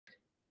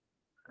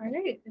All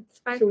right,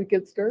 Should we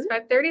get started?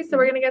 It's 5:30, so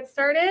we're going to get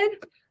started.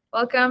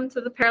 Welcome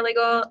to the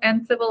Paralegal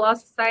and Civil Law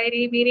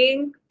Society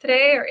meeting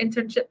today, our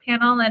internship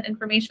panel and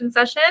information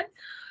session.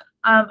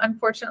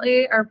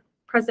 Unfortunately, our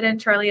president,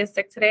 Charlie, is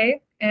sick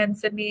today, and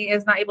Sydney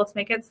is not able to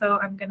make it, so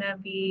I'm going to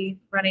be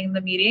running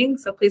the meeting.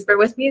 So please bear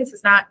with me. This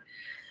is not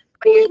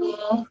my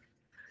usual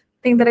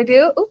thing that I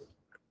do. Ooh.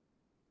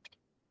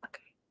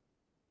 Okay.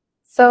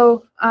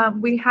 So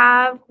we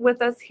have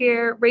with us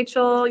here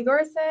Rachel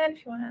Yorison,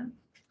 if you want to.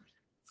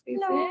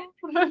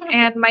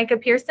 And Micah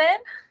Pearson.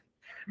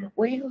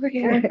 Way over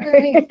here.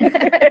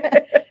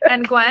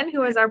 And Gwen,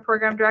 who is our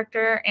program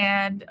director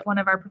and one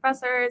of our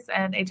professors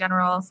and a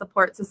general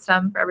support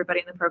system for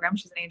everybody in the program.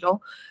 She's an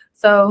angel.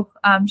 So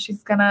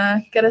she's going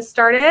to get us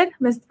started.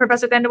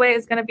 Professor Thandaway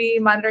is going to be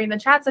monitoring the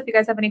chat. So if you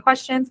guys have any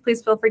questions,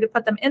 please feel free to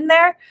put them in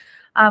there.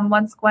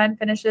 Once Gwen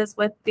finishes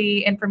with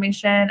the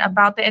information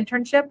about the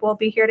internship, we'll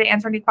be here to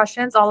answer any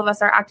questions. All of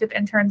us are active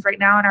interns right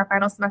now in our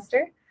final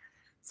semester.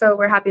 So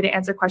we're happy to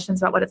answer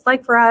questions about what it's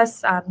like for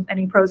us,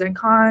 any pros and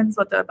cons,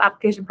 what the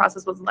application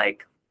process was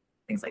like,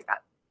 things like that.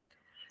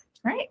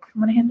 All right,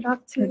 I'm going to hand it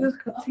off to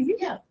you.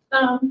 Yeah.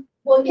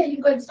 Well, yeah, you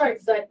can go ahead and start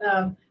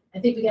because I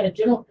think we got a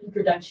general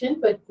introduction,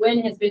 but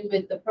Gwen has been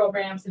with the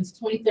program since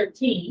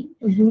 2013.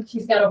 Mm-hmm.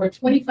 She's got over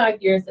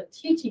 25 years of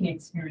teaching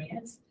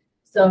experience.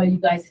 So you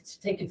guys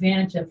should take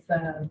advantage of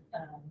the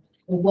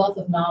wealth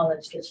of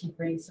knowledge that she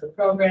brings to the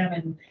program.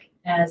 And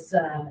as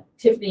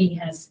Tiffany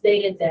has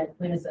stated, that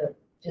Gwen is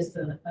just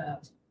a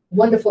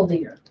wonderful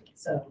leader.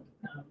 So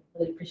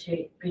really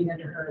appreciate being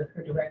under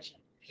her direction.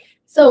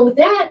 So with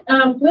that,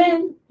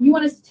 Gwen, you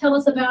want to tell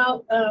us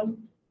about can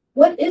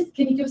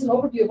you give us an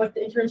overview of what the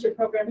internship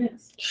program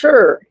is?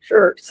 Sure.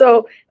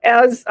 So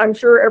as I'm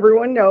sure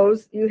everyone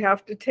knows, you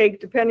have to take,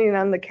 depending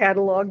on the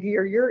catalog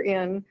year you're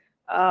in,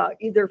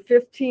 either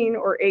 15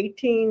 or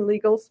 18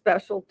 legal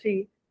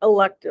specialty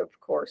elective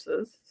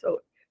courses. So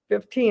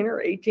 15 or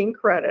 18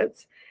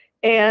 credits.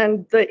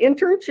 And the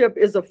internship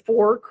is a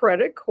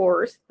 4-credit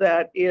course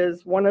that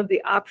is one of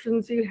the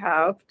options you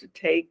have to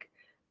take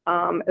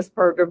as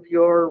part of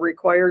your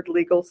required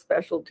legal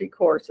specialty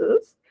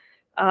courses.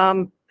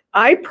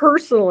 I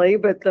personally,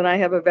 but then I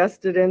have a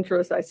vested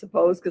interest, I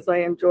suppose, because I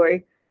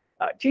enjoy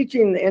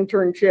teaching the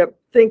internship,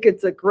 think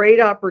it's a great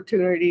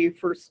opportunity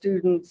for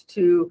students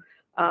to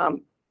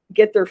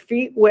get their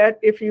feet wet,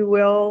 if you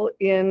will,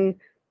 in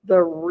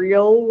the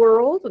real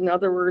world. In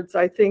other words,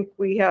 I think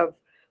we have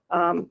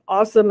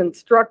awesome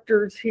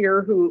instructors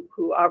here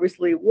who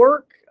obviously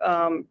work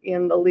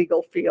in the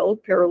legal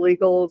field,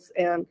 paralegals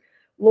and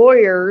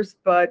lawyers,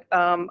 but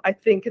I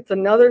think it's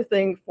another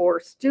thing for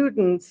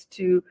students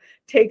to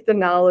take the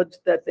knowledge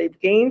that they've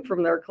gained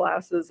from their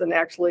classes and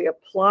actually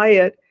apply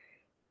it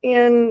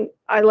in,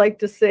 I like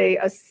to say,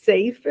 a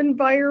safe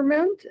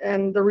environment.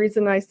 And the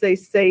reason I say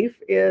safe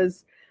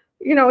is,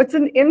 it's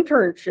an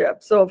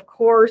internship. So of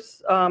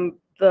course,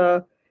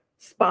 the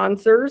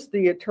sponsors,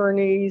 the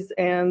attorneys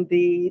and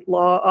the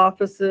law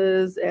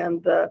offices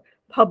and the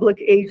public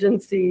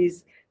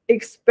agencies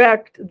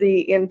expect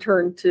the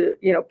intern to,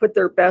 put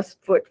their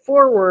best foot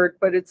forward,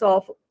 but it's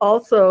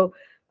also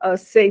a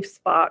safe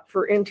spot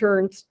for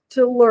interns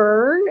to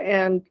learn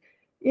and,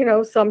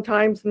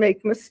 sometimes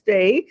make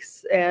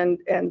mistakes and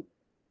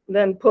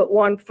then put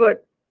one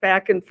foot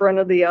back in front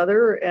of the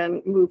other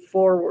and move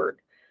forward.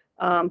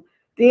 The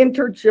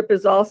internship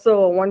is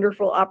also a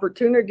wonderful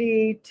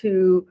opportunity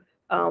to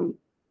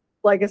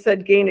like I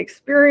said, gain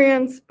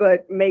experience,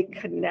 but make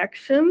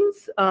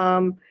connections.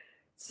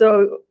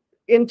 So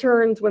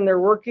interns, when they're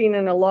working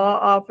in a law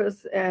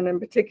office, and in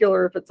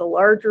particular, if it's a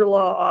larger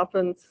law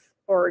office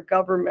or a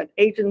government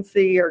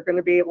agency, are going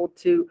to be able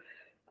to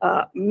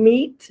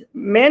meet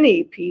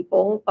many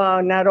people,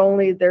 not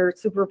only their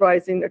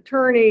supervising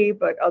attorney,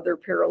 but other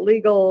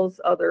paralegals,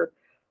 other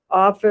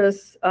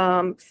office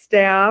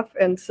staff.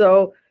 And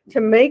so to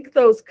make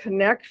those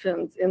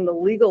connections in the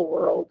legal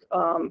world,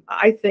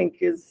 I think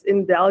is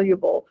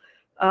invaluable,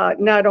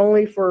 not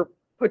only for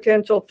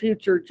potential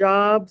future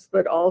jobs,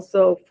 but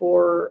also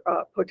for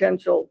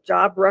potential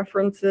job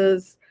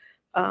references,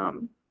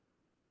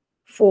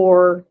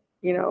 for,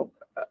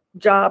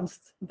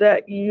 jobs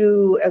that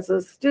you as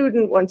a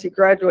student, once you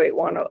graduate,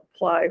 want to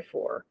apply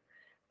for.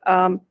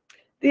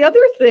 The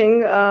other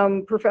thing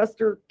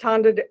Professor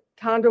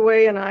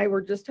Thandaway and I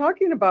were just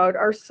talking about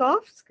are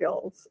soft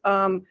skills.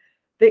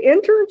 The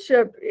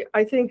internship,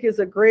 I think, is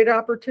a great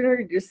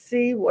opportunity to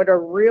see what a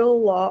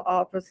real law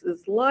office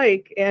is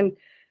like and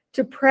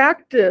to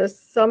practice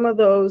some of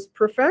those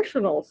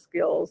professional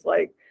skills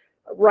like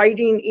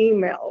writing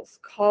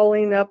emails,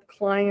 calling up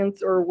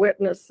clients or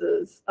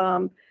witnesses,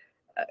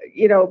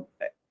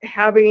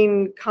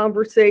 having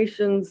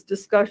conversations,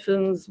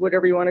 discussions,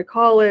 whatever you want to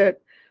call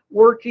it,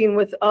 working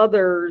with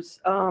others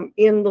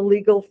in the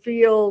legal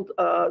field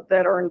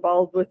that are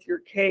involved with your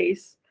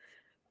case.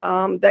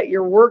 That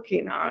you're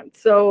working on.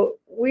 So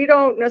we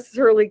don't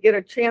necessarily get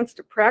a chance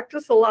to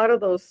practice a lot of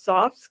those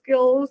soft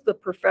skills, the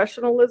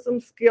professionalism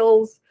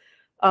skills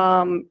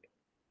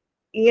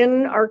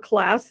in our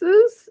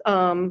classes.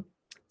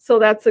 So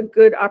that's a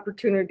good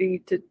opportunity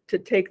to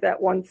take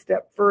that one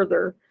step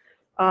further.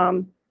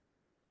 The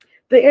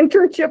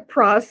internship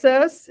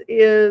process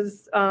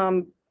is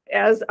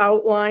as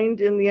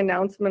outlined in the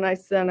announcement I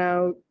sent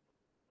out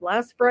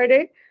last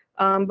Friday,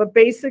 but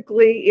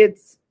basically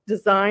it's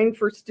designed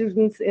for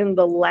students in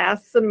the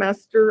last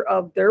semester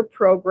of their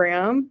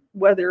program,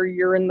 whether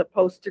you're in the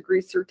post-degree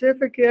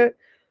certificate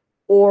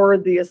or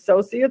the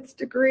associate's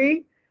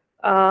degree.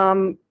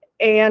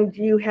 And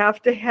you have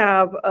to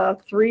have a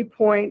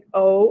 3.0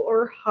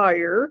 or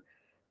higher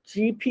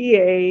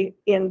GPA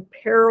in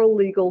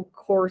paralegal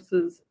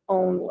courses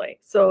only.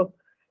 So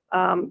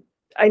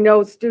I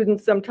know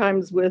students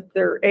sometimes with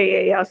their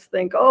AAS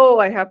think, oh,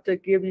 I have to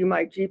give you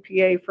my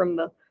GPA from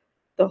the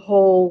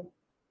whole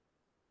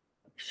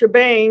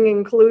shebang,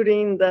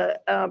 including the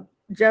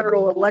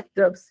general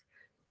electives.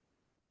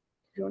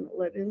 Do you want to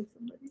let in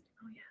somebody?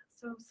 Oh, yeah.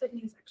 So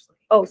Sydney's actually.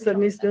 Oh,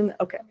 Sydney's doing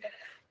that? Okay.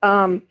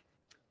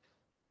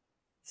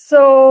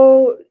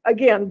 So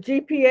again,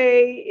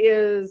 GPA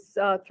is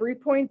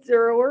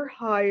 3.0 or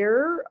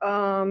higher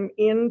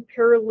in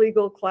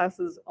paralegal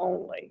classes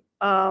only.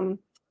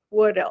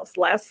 What else?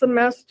 Last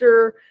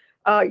semester,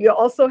 you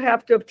also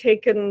have to have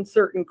taken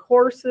certain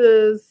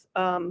courses,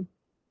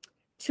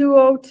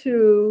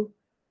 202,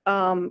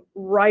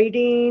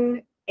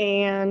 writing,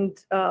 and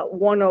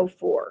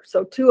 104.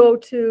 So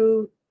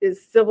 202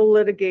 is Civil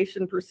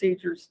Litigation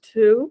Procedures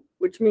 2,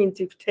 which means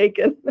you've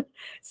taken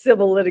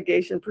Civil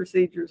Litigation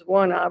Procedures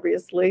 1,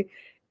 obviously,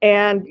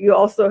 and you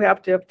also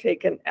have to have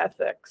taken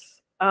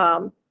ethics.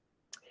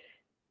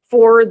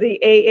 For the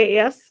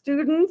AAS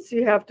students,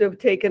 you have to have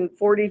taken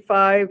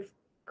 45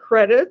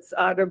 credits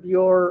out of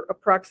your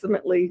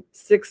approximately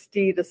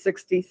 60 to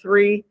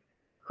 63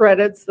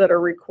 credits that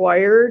are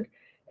required.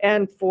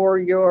 And for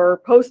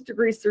your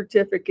post-degree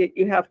certificate,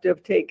 you have to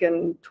have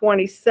taken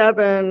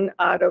 27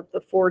 out of the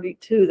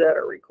 42 that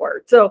are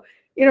required. So,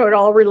 you know, it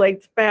all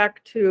relates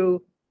back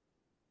to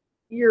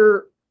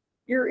you're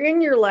in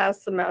your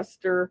last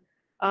semester.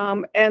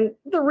 And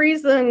the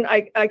reason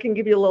I can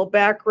give you a little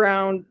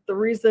background, the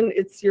reason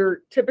it's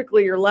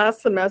typically your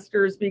last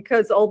semester is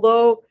because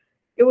although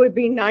it would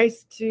be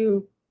nice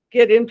to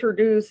get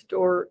introduced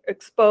or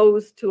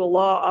exposed to a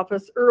law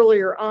office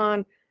earlier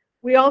on,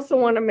 we also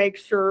want to make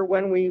sure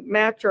when we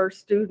match our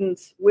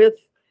students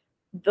with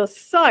the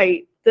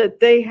site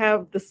that they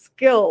have the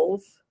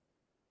skills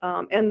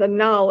and the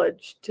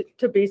knowledge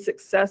to be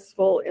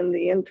successful in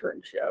the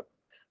internship.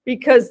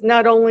 Because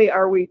not only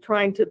are we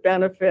trying to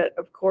benefit,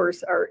 of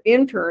course, our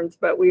interns,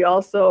 but we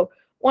also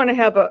want to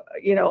have a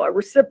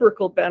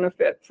reciprocal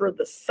benefit for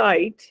the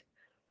site.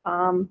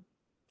 And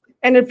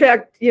in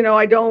fact, you know,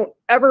 I don't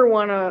ever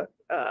want to,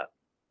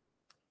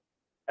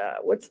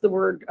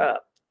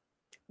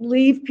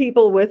 leave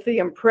people with the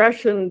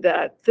impression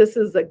that this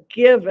is a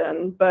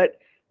given, but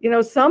you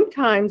know,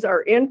 sometimes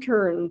our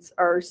interns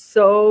are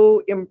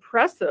so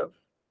impressive,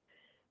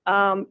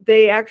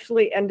 they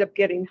actually end up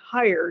getting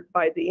hired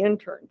by the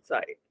intern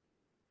site.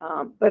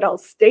 But I'll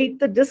state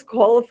the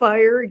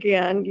disqualifier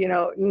again, you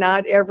know,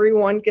 not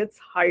everyone gets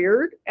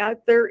hired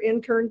at their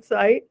intern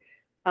site.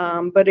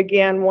 But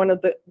again, one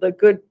of the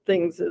good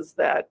things is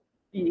that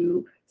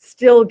you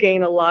still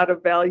gain a lot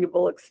of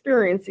valuable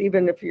experience,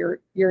 even if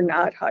you're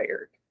not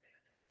hired.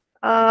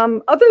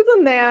 Other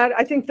than that,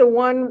 I think the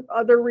one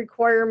other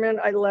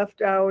requirement I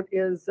left out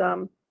is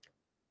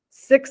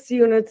 6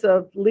 units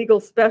of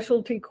legal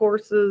specialty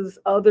courses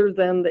other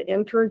than the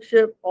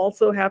internship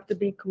also have to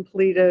be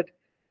completed.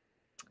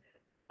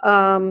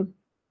 So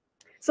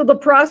the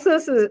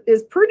process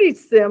is pretty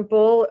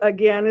simple.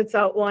 Again, it's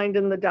outlined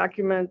in the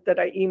document that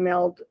I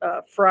emailed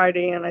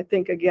Friday, and I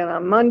think again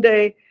on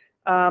Monday.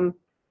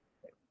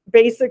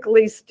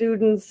 Basically,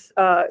 students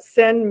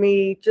send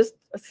me just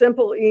a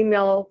simple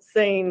email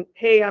saying,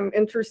 hey, I'm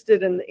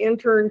interested in the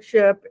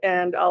internship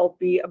and I'll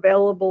be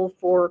available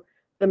for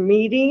the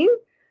meeting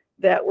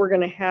that we're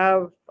going to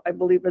have. I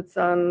believe it's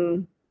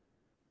on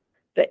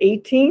the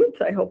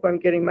 18th. I hope I'm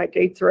getting my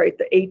dates right.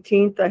 The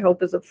 18th, I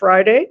hope, is a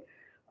Friday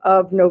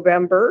of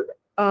November.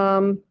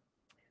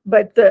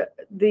 But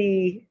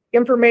the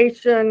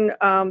information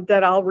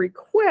that I'll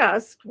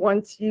request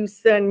once you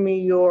send me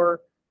your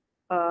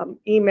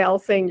email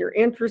saying you're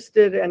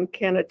interested and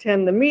can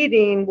attend the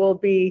meeting will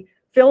be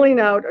filling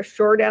out a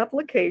short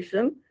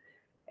application.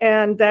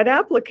 And that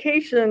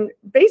application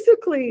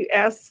basically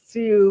asks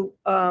you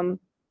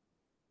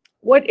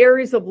what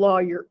areas of law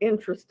you're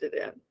interested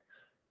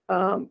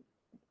in.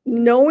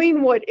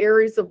 Knowing what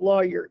areas of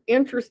law you're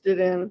interested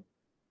in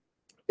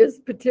is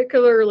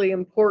particularly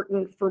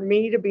important for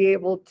me to be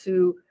able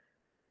to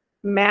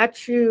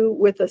match you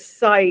with a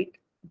site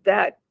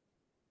that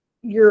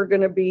you're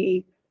going to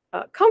be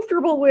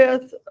comfortable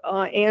with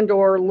and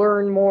or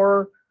learn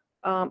more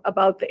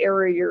about the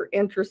area you're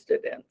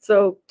interested in.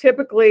 So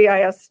typically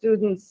I ask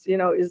students, you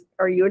know,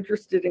 are you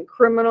interested in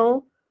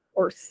criminal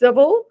or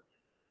civil?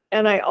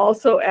 And I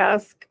also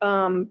ask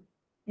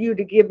you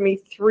to give me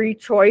 3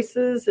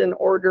 choices in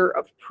order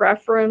of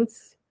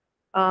preference.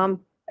 I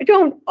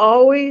don't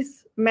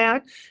always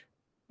match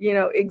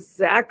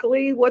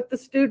exactly what the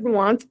student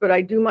wants, but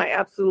I do my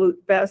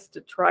absolute best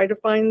to try to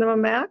find them a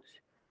match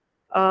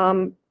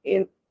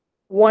in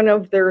one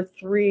of their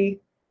three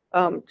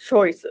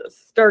choices,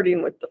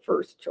 starting with the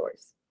first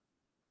choice.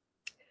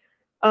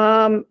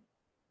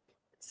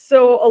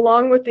 So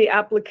along with the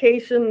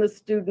application, the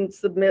student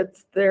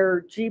submits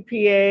their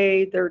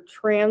GPA, their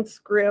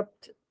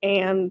transcript,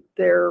 and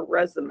their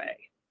resume.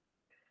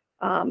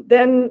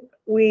 Then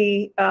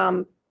we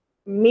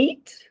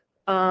meet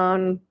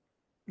on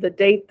the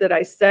date that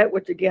I set,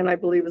 which again, I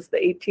believe is the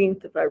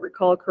 18th, if I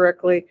recall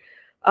correctly.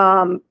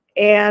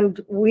 And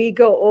we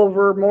go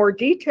over more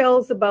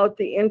details about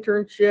the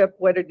internship,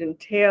 what it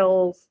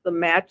entails, the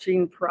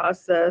matching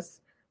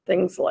process,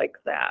 things like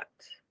that.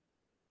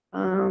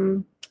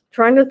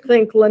 Trying to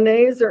think, Lene,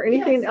 is there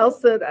anything else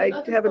that I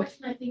haven't? The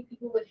question I think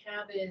people would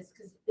have is,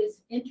 because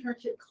this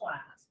internship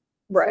class,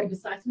 right? So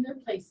besides from their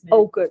placement,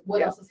 oh, good.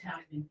 What else is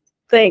happening?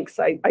 Thanks.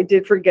 I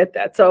did forget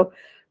that. So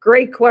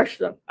great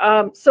question.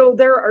 So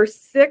there are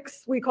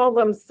 6, we call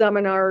them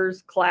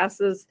seminars,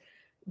 classes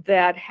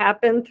that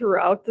happen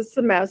throughout the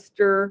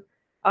semester.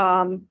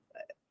 I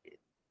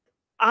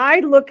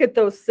look at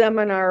those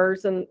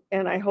seminars, and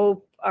I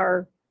hope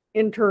our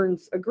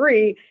interns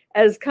agree,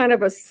 as kind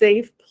of a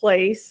safe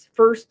place,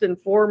 first and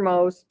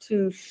foremost,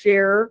 to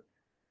share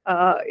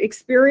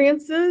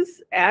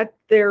experiences at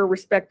their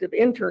respective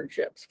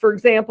internships. For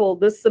example,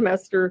 this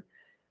semester,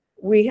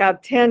 we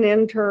have 10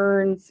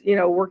 interns,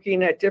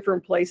 working at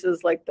different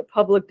places like the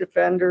public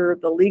defender,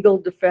 the legal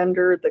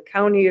defender, the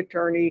county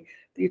attorney,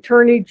 the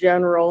attorney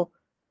general,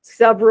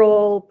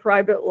 several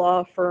private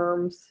law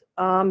firms.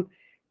 And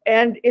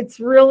it's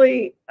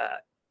really,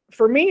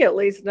 for me at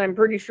least, and I'm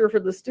pretty sure for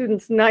the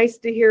students, nice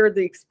to hear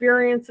the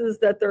experiences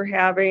that they're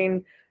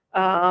having.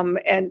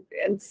 And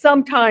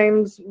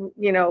sometimes,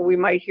 we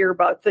might hear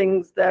about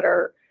things that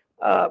are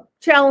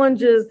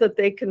challenges that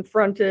they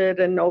confronted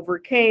and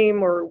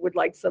overcame or would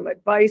like some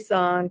advice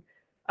on.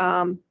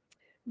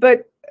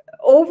 But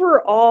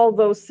overall,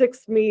 those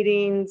 6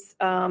 meetings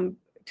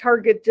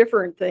target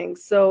different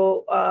things.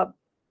 So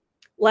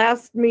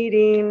last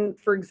meeting,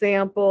 for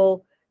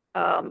example,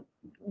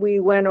 we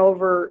went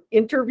over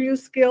interview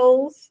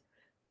skills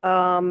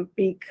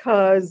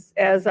because,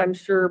 as I'm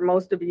sure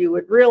most of you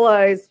would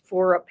realize,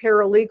 for a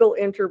paralegal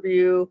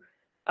interview,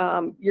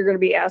 you're going to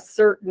be asked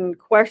certain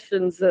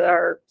questions that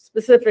are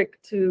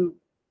specific to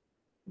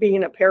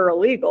being a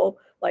paralegal,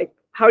 like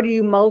how do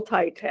you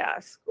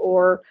multitask,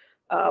 or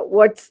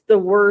what's the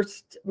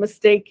worst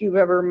mistake you've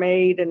ever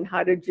made and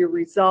how did you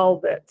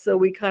resolve it? So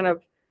we kind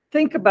of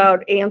think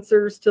about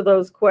answers to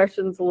those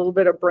questions, a little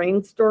bit of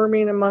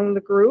brainstorming among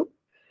the group.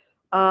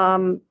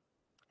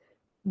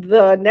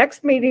 The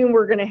next meeting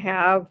we're going to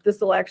have,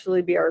 this will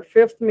actually be our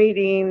 5th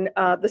meeting.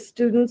 The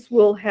students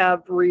will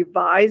have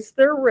revised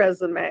their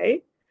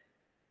resume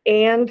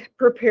and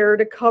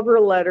prepared a cover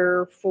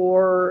letter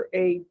for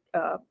a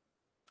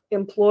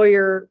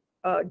employer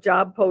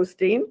job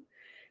posting.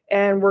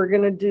 And we're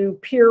going to do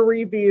peer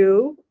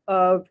review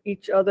of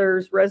each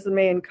other's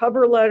resume and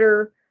cover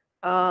letter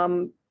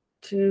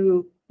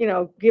to,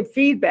 give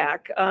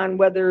feedback on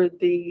whether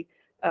the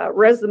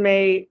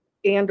resume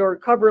and or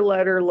cover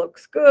letter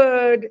looks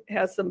good,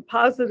 has some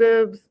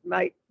positives,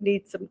 might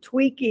need some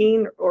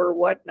tweaking or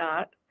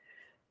whatnot.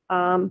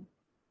 Trying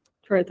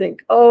to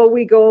think.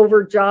 We go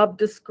over job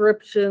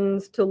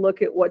descriptions to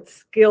look at what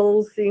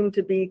skills seem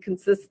to be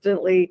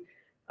consistently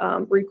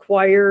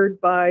required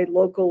by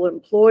local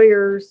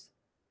employers.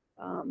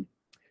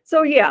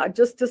 So yeah,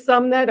 just to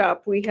sum that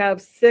up, we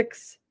have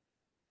 6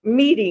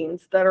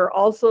 meetings that are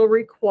also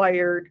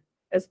required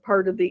as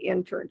part of the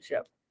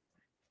internship.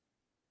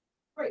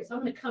 Great. So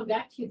I'm going to come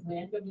back to you,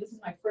 Gwen, but this is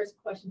my first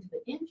question to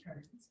the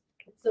interns.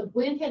 So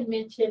Gwen had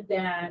mentioned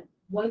that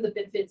one of the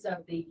benefits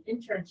of the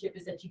internship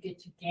is that you get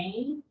to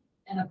gain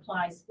and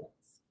apply skills.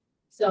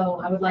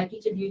 So I would like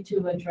each of you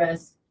to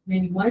address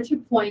maybe 1 or 2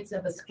 points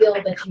of a skill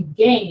that you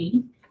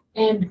gain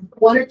and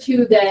 1 or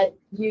 2 that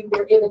you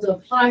were able to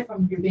apply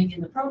from your being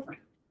in the program.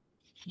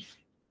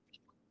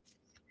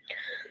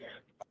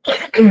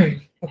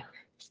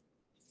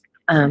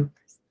 I'm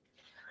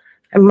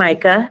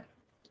Micah.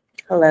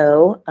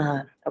 Hello.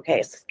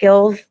 Okay,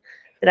 skills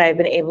that I've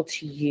been able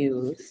to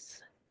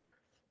use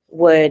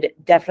would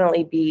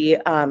definitely be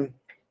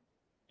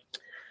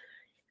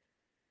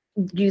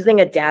using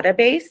a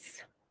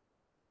database.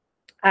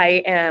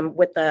 I am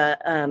with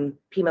the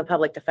Pima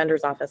Public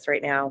Defender's Office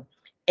right now,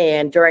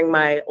 and during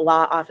my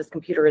law office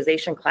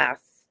computerization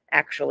class,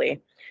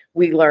 actually,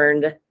 we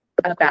learned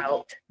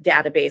about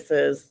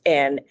databases.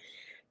 And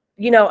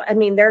I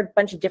mean, there are a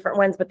bunch of different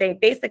ones, but they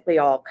basically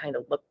all kind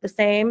of look the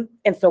same.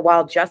 And so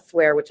while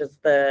JustSwear, which is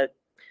the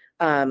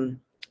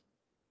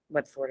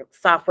what sort of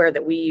software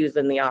that we use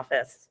in the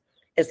office,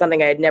 is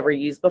something I had never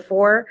used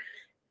before,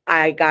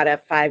 I got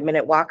a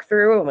 5-minute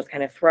walkthrough and was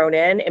kind of thrown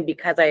in. And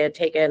because I had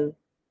taken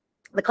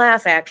the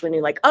class, I actually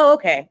knew, like, oh,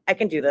 okay, I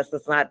can do this.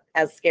 It's not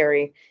as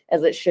scary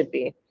as it should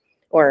be,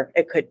 or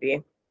it could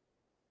be.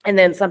 And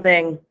then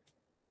something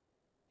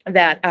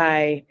that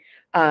I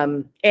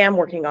am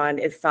working on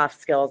is soft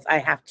skills. I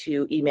have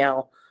to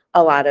email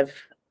a lot of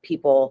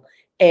people.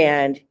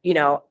 And,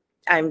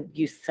 I'm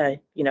used to,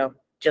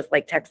 just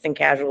like texting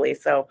casually.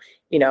 So,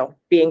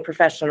 being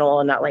professional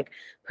and not like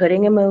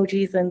putting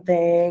emojis and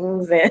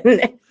things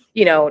and,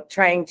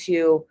 trying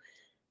to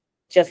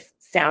just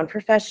sound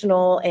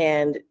professional.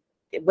 And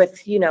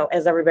with,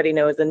 as everybody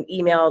knows, in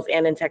emails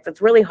and in text,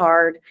 it's really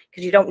hard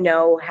because you don't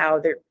know how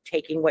they're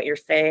taking what you're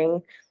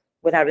saying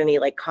without any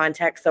like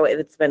context. So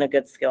it's been a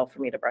good skill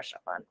for me to brush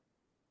up on.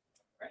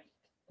 Right.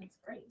 That's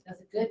great.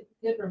 That's a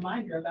good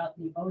reminder about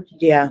the emojis.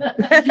 Yeah.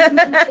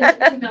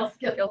 Email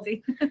skill.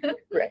 Guilty.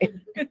 Right.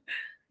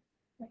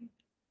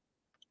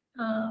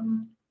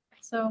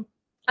 So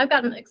I've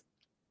gotten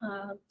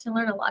to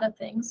learn a lot of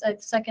things. I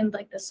second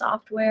like the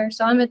software.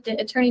 So I'm at the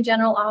Attorney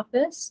General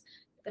Office,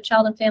 the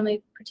Child and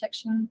Family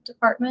Protection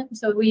Department.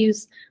 So we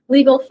use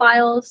legal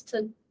files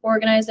to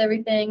organize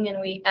everything,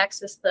 and we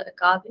access the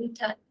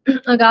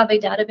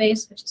Agave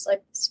database, which is like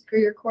the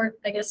Superior Court,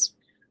 I guess,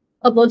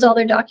 uploads all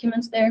their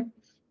documents there.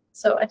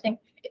 So I think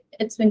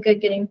it's been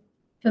good getting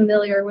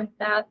familiar with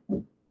that.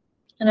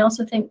 And I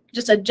also think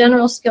just a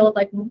general skill of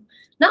like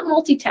not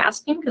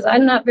multitasking, because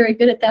I'm not very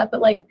good at that,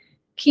 but like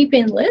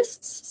keeping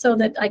lists so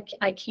that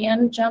I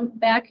can jump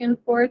back and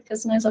forth,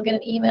 because sometimes I'll get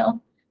an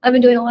email. I've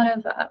been doing a lot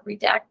of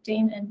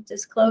redacting and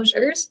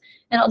disclosures,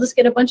 and I'll just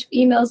get a bunch of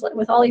emails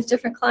with all these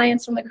different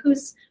clients. I'm like,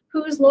 whose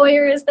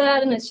lawyer is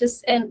that? And it's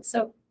just, and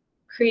so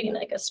creating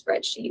like a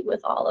spreadsheet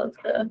with all of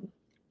the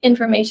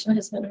information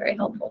has been very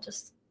helpful.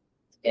 Just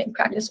getting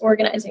practice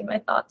organizing my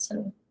thoughts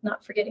and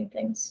not forgetting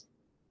things.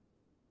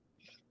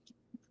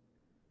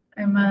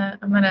 I'm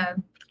gonna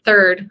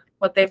third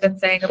what they've been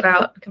saying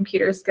about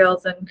computer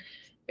skills and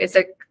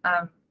basic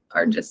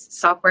or just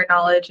software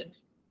knowledge. And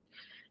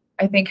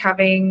I think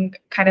having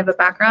kind of a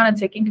background in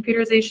taking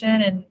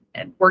computerization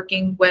and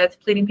working with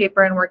pleading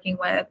paper and working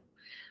with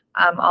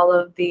all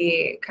of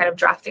the kind of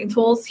drafting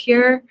tools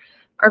here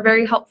are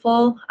very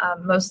helpful.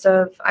 I'm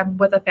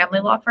with a family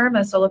law firm,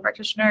 a solo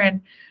practitioner,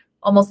 and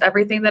almost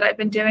everything that I've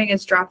been doing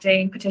is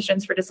drafting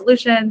petitions for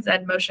dissolutions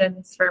and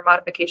motions for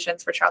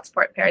modifications for child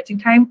support and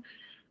parenting time.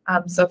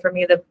 So for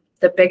me,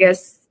 the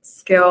biggest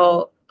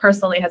skill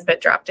personally has been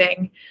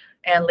drafting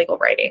and legal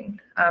writing.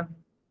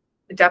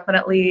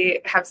 Definitely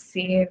have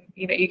seen,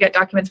 you get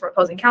documents from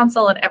opposing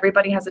counsel and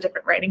everybody has a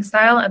different writing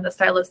style, and the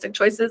stylistic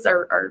choices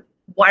are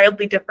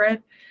wildly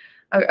different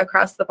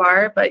across the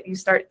bar, but you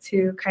start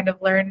to kind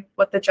of learn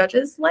what the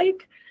judges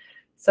like.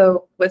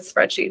 So with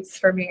spreadsheets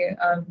for me,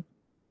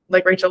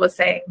 like Rachel was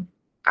saying,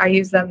 I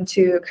use them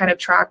to kind of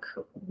track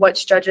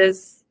which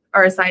judges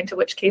are assigned to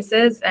which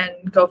cases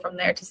and go from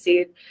there to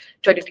see,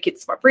 do I need to keep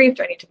this more brief?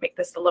 Do I need to make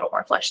this a little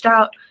more fleshed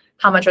out?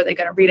 How much are they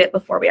going to read it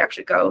before we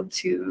actually go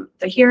to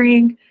the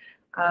hearing?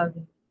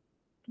 And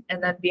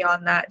then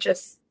beyond that,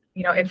 just,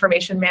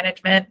 information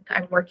management.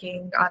 I'm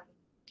working on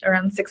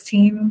around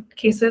 16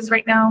 cases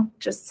right now,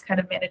 just kind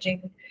of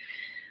managing,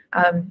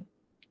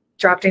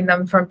 drafting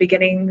them from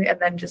beginning and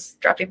then just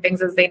drafting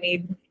things as they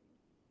need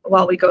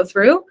while we go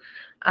through.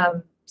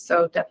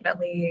 So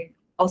definitely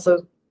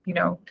also,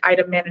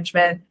 item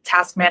management,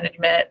 task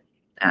management,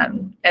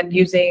 and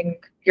using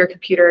your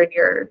computer and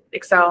your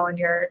Excel and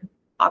your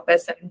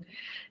Office and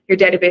your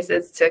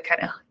databases to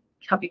kind of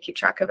help you keep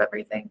track of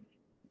everything.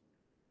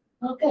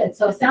 Well, good.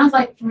 So it sounds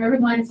like from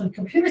everyone, some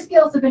computer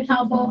skills have been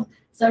helpful.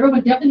 So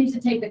everyone definitely needs to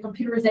take the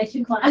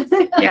computerization class.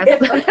 Yes.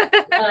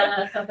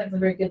 Sounds like a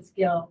very good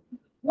skill.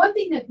 One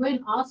thing that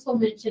Gwen also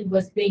mentioned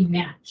was being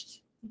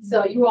matched.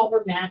 So you all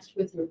were matched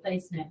with your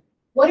placement.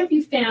 What have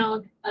you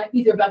found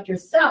either about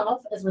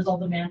yourself as a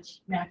result of the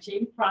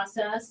matching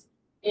process,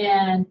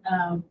 and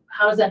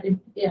how is that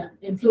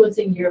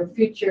influencing your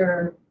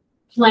future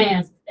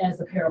plans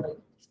as a paralegal?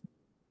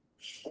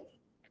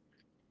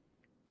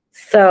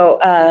 So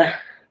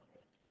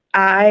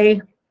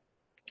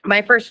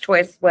my first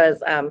choice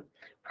was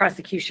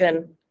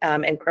prosecution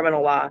and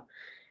criminal law,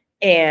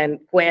 and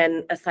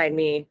Gwen assigned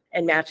me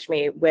and matched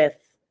me with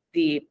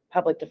the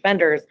public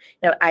defenders.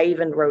 I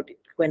even wrote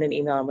Gwen an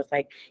email and was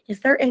like, is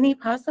there any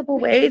possible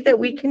way that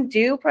we can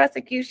do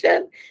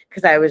prosecution?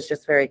 Because I was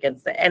just very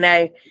against it. And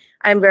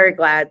I'm very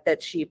glad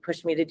that she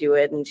pushed me to do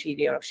it. And she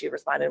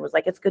responded and was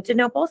like, it's good to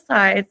know both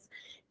sides.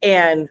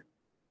 And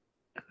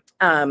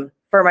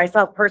for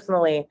myself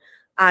personally,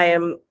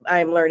 I'm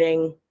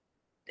learning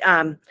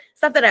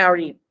stuff that I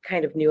already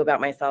kind of knew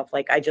about myself.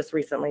 Like I just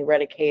recently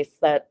read a case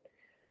that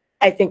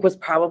I think was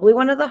probably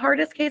one of the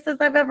hardest cases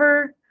I've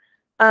ever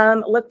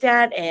looked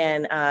at,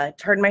 and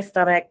turned my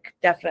stomach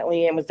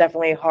definitely, and was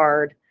definitely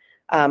hard.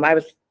 I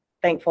was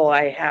thankful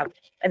I have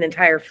an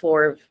entire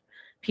floor of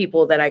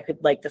people that I could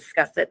like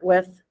discuss it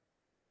with.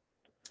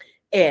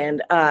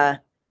 And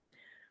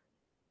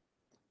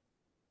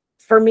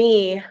for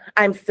me,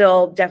 I'm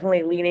still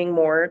definitely leaning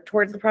more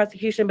towards the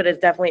prosecution, but it's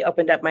definitely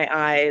opened up my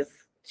eyes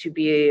to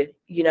be,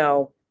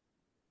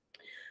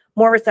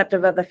 more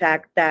receptive of the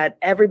fact that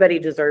everybody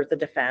deserves a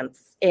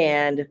defense,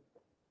 and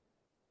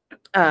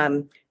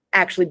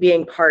actually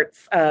being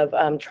parts of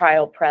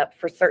trial prep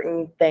for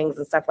certain things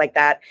and stuff like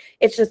that.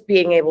 It's just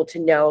being able to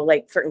know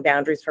like certain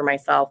boundaries for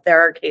myself.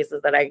 There are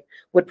cases that I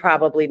would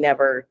probably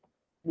never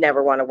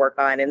never want to work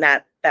on, and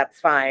that's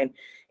fine.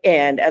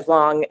 And as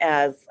long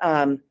as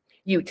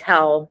you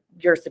tell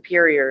your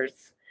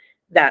superiors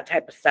that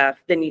type of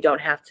stuff, then you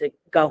don't have to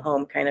go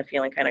home kind of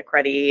feeling kind of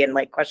cruddy and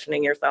like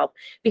questioning yourself,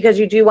 because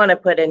you do want to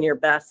put in your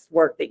best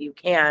work that you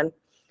can.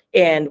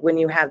 And when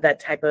you have that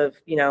type of,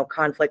 you know,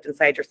 conflict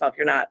inside yourself,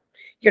 you're not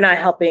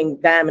helping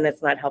them, and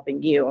it's not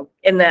helping you.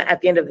 And at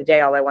the end of the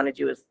day, all I want to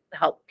do is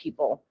help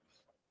people.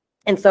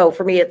 And so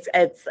for me,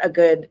 it's a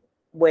good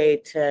way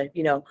to,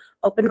 you know,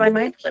 open my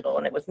mind a little,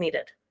 and it was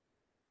needed.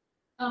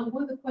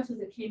 One of the questions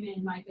that came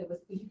in, Micah, was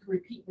if you could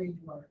repeat where you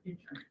were.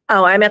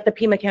 Oh, I'm at the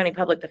Pima County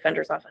Public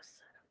Defender's Office.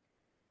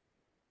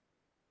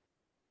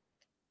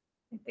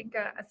 I think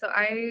so.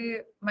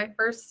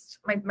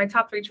 My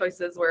top three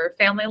choices were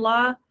family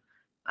law,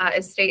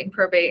 estate and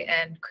probate,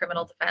 and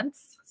criminal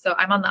defense. So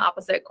I'm on the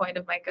opposite coin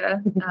of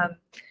Micah.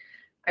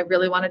 I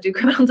really want to do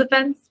criminal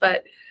defense,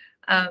 but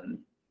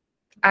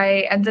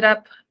I ended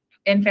up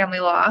in family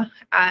law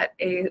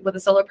with a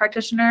solo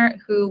practitioner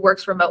who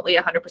works remotely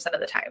 100% of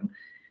the time.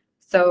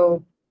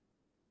 So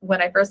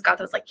when I first got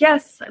there, I was like,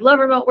 yes, I love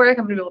remote work.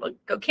 I'm gonna be able to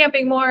go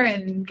camping more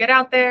and get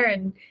out there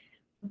and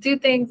do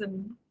things,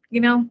 and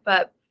you know,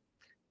 but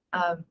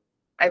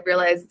I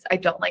realized I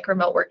don't like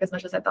remote work as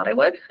much as I thought I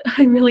would.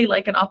 I really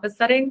like an office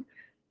setting.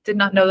 Did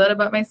not know that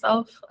about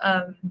myself.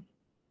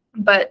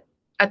 But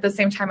at the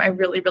same time, I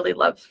really, really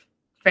love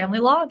family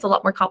law. It's a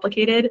lot more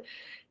complicated.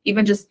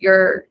 Even just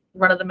your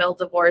run-of-the-mill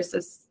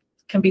divorce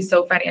can be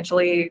so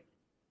financially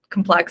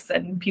complex,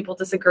 and people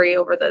disagree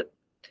over the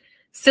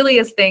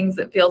silliest things,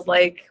 it feels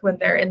like, when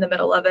they're in the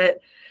middle of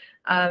it.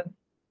 And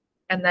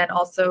then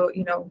also,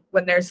 you know,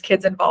 when there's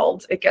kids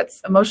involved, it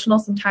gets emotional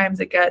sometimes.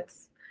 It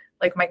gets,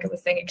 like Micah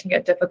was saying, it can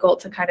get difficult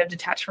to kind of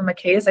detach from a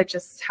case. I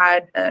just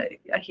had a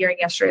hearing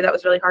yesterday that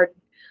was really hard.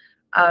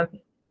 I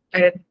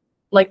didn't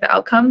like the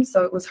outcome,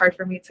 so it was hard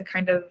for me to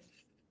kind of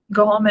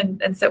go home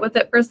and sit with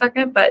it for a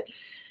second. But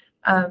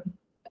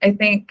I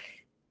think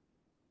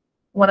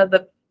one of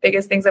the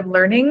biggest things I'm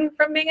learning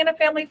from being in a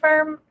family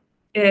firm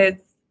is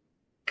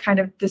kind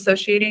of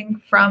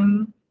dissociating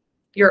from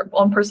your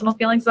own personal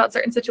feelings about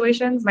certain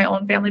situations. My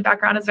own family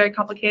background is very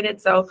complicated,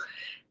 so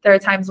there are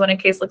times when a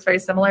case looks very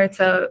similar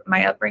to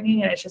my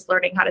upbringing, and it's just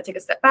learning how to take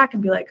a step back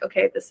and be like,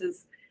 okay,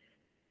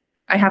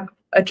 I have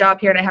a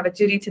job here, and I have a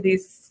duty to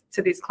these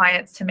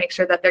clients to make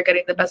sure that they're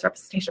getting the best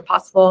representation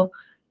possible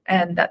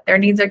and that their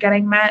needs are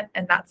getting met,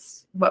 and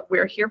that's what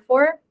we're here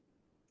for.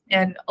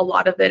 And a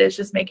lot of it is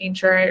just making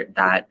sure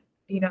that,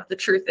 you know, the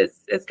truth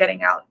is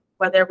getting out,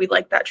 whether we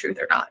like that truth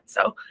or not.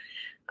 So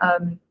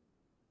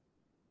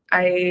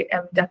I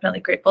am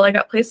definitely grateful I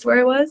got placed where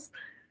I was.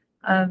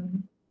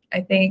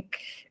 I think,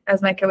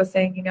 as Micah was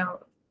saying, you know,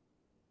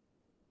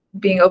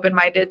 being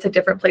open-minded to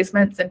different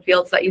placements in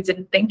fields that you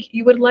didn't think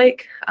you would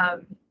like.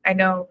 I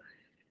know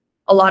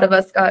a lot of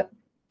us got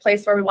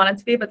placed where we wanted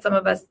to be, but some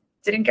of us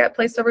didn't get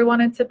placed where we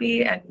wanted to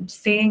be, and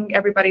seeing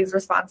everybody's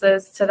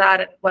responses to that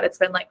and what it's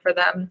been like for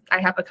them.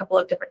 I have a couple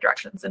of different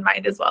directions in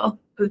mind as well,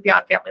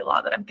 beyond family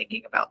law, that I'm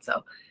thinking about.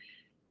 So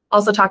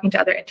also talking to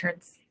other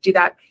interns, do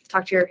that.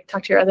 Talk to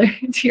your other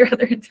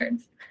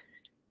interns.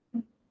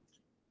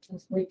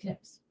 That's great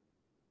tips.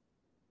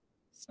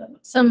 So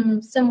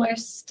some similar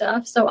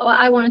stuff. So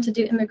I wanted to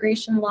do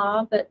immigration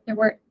law, but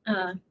there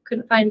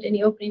couldn't find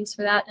any openings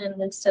for that,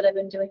 and instead I've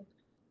been doing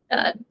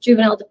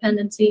juvenile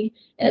dependency.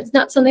 And it's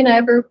not something I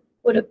ever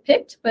would have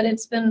picked, but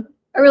it's been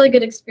a really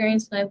good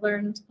experience, and I've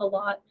learned a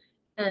lot.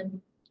 And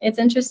it's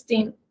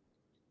interesting,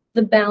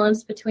 the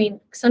balance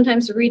between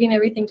sometimes reading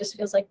everything just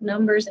feels like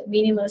numbers and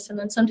meaningless, and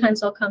then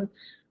sometimes I'll come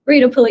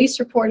read a police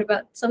report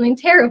about something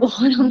terrible,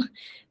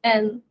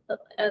 and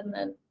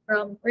then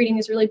reading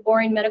these really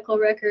boring medical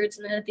records,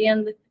 and then at the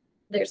end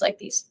there's like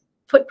these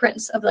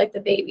footprints of like the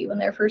baby when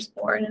they're first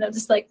born, and I'm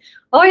just like,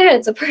 oh yeah,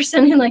 it's a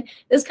person. And like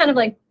this kind of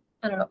like,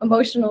 I don't know,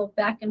 emotional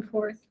back and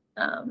forth.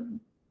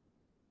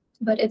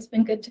 But it's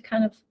been good to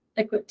kind of,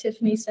 like what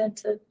Tiffany said,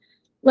 to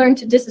learn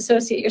to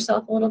disassociate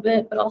yourself a little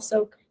bit, but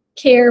also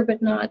care,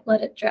 but not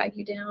let it drag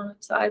you down.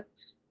 So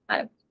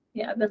I've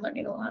been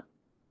learning a lot.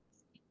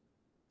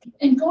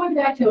 And going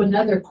back to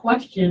another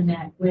question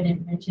that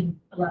Gwen mentioned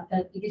a lot,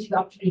 that it gives you the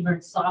opportunity to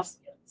learn soft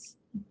skills.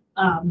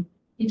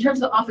 In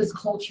terms of office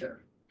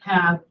culture,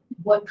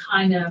 what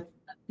kind of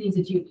things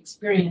that you've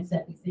experienced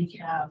that you think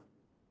have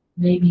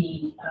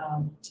maybe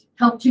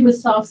helped you with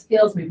soft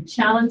skills, maybe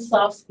challenge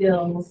soft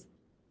skills?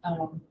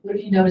 What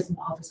have you noticed in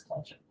office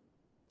culture?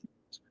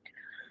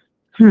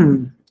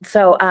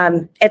 So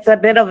it's a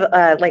bit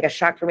of like a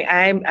shock for me.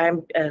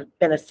 I'm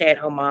been a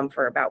stay-at-home mom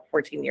for about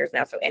 14 years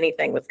now, so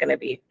anything was going to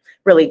be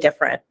really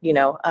different, you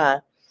know.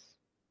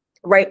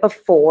 Right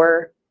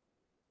before,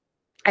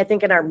 I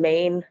think in our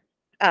main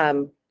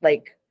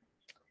like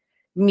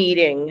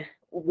meeting,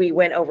 we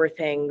went over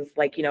things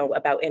like, you know,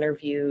 about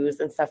interviews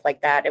and stuff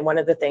like that. And one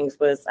of the things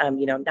was,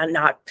 you know,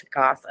 not to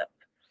gossip,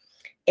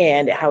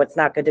 and how it's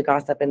not good to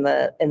gossip in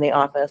the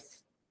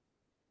office,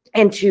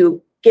 and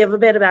to give a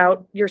bit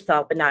about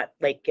yourself and not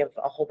like give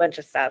a whole bunch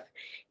of stuff.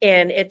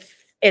 And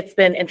it's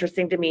been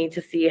interesting to me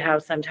to see how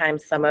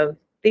sometimes some of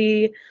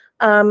the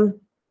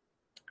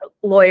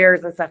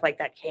lawyers and stuff like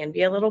that can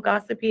be a little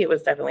gossipy. It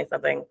was definitely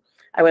something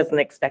I wasn't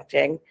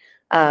expecting.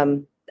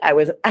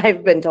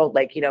 I've been told,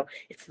 like,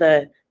 it's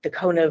the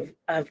cone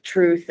of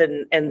truth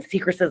and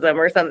secretism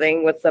or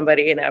something with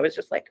somebody. And I was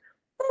just like,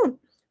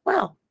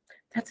 wow,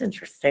 that's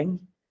interesting.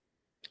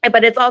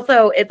 But it's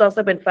also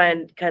been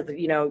fun because,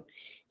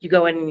 you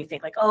go in and you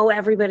think like, oh,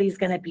 everybody's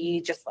going to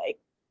be just like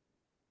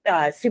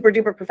super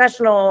duper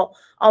professional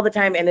all the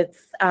time. And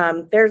it's,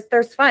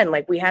 there's fun.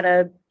 Like we had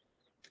a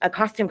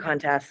costume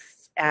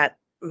contest at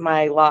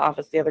my law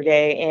office the other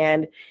day.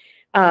 And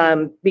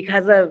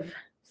because of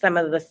some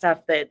of the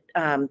stuff that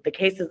the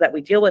cases that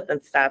we deal with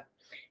and stuff,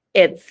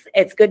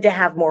 it's good to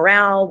have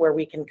morale where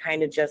we can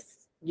kind of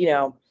just,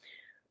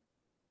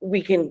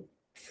 we can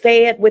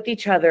say it with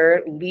each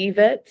other, leave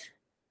it,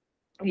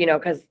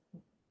 because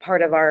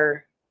part of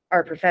our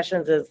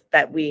professions is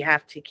that we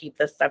have to keep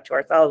this stuff to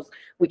ourselves.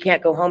 We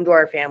can't go home to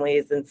our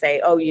families and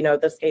say, oh,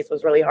 this case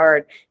was really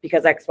hard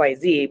because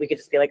XYZ. We could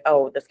just be like,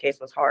 oh, this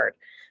case was hard.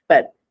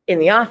 But in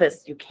the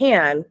office, you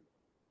can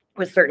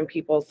with certain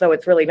people. So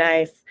it's really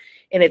nice.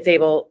 And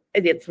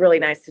it's really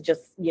nice to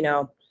just,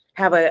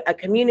 have a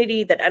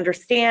community that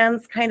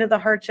understands kind of the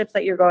hardships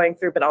that you're going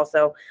through, but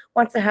also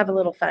wants to have a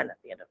little fun at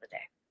the end of the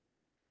day.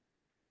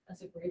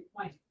 That's a great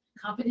point.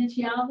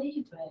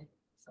 Confidentiality, but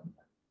some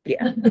fun.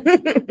 Yeah.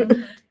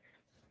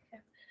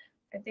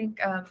 I think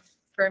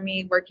for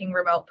me, working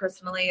remote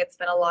personally, it's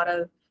been a lot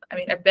of,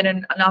 I've been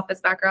in an office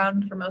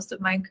background for most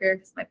of my career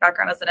because my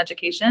background is in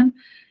education.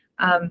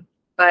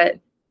 But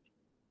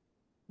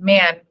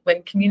man,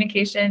 when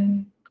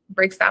communication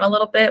breaks down a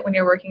little bit when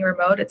you're working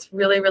remote, it's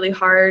really, really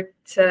hard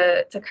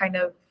to kind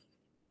of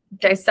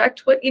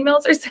dissect what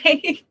emails are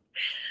saying.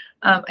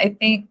 I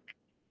think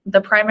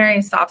the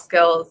primary soft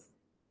skills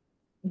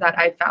that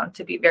I found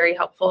to be very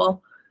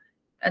helpful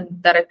and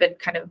that I've been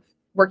kind of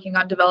working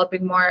on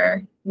developing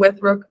more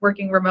with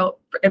working remote,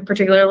 and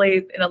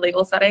particularly in a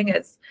legal setting,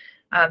 is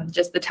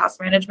just the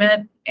task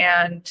management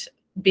and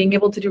being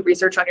able to do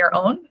research on your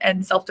own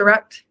and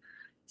self-direct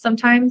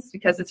sometimes,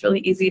 because it's really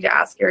easy to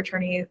ask your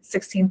attorney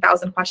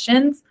 16,000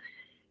 questions.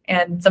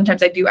 And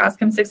sometimes I do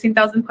ask him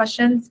 16,000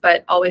 questions,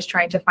 but always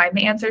trying to find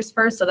the answers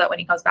first so that when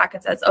he comes back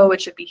and says, oh, it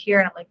should be here.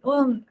 And I'm like,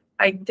 well,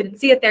 I didn't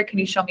see it there. Can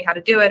you show me how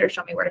to do it or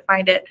show me where to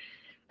find it?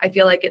 I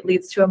feel like it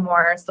leads to a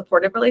more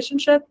supportive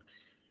relationship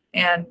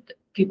and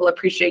people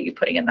appreciate you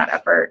putting in that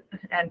effort.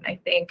 And I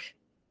think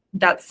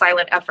that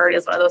silent effort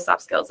is one of those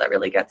soft skills that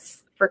really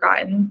gets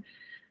forgotten.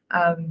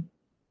 And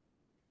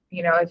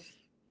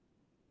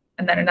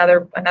then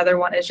another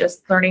one is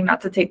just learning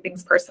not to take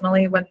things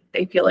personally when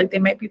they feel like they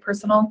might be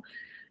personal.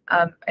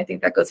 I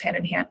think that goes hand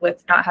in hand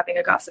with not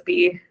being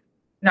gossipy,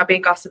 not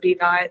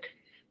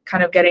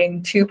kind of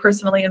getting too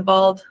personally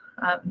involved.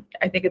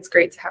 I think it's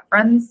great to have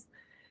friends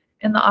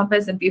in the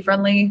office and be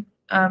friendly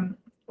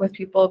with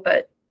people,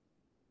 but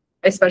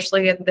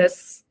especially in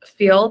this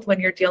field when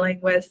you're dealing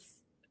with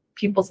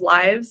people's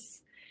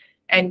lives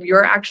and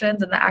your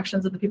actions and the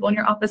actions of the people in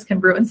your office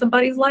can ruin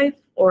somebody's life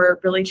or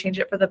really change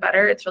it for the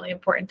better, it's really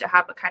important to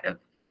have a kind of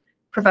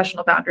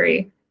professional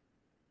boundary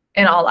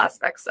in all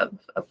aspects of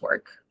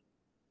work.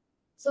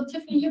 So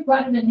Tiffany, you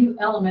brought in a new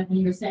element when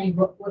you were saying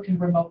working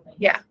remotely.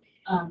 Yeah.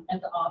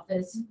 At the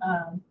office.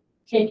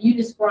 Can you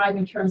describe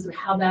in terms of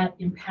how that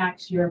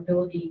impacts your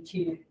ability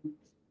to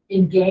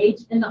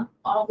engage in the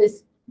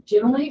office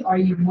generally, or are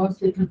you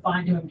mostly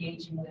confined to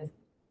engaging with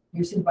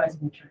your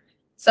supervising attorney?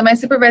 So my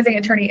supervising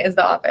attorney is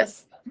the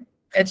office.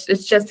 It's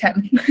just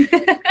him.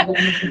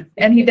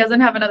 And he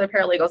doesn't have another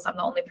paralegal, so I'm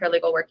the only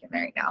paralegal working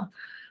there right now.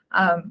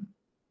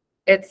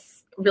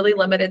 It's really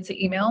limited to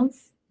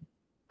emails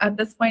at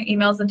this point,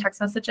 emails and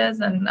text messages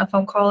and a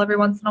phone call every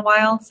once in a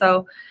while.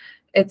 So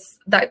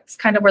that's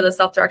kind of where the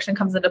self-direction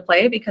comes into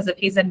play, because if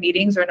he's in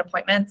meetings or in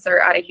appointments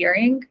or at a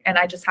hearing and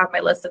I just have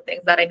my list of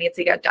things that I need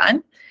to get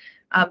done,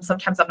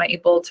 sometimes I'm not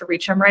able to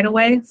reach him right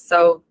away.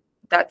 So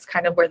that's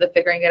kind of where the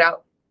figuring it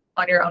out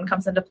on your own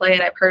comes into play.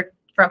 And I've heard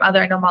from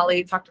I know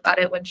Molly talked about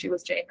it when she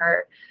was doing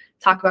her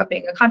talk about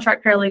being a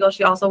contract paralegal.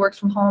 She also works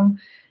from home,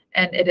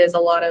 and it is a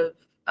lot of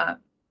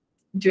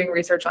doing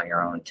research on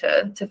your own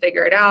to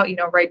figure it out,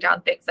 write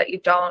down things that you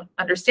don't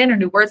understand or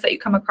new words that you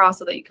come across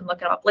so that you can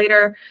look it up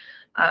later.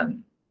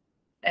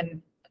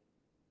 And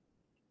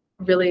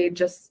really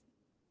just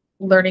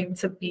learning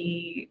to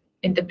be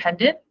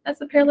independent as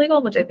a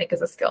paralegal, which I think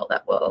is a skill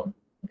that will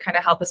kind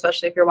of help,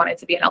 especially if you're wanting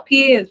to be an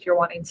LP, if you're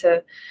wanting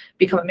to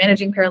become a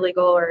managing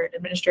paralegal or an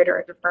administrator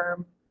at your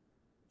firm.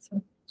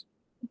 So.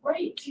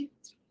 Great.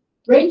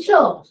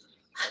 Rachel,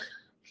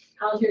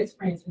 how's your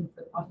experience with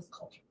the office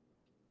culture?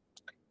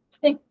 I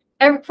think,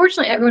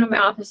 fortunately, everyone in my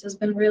office has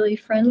been really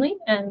friendly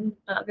and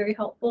very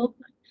helpful.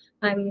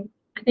 I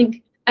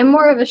think I'm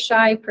more of a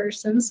shy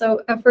person,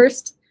 so at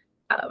first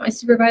my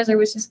supervisor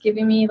was just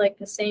giving me like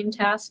the same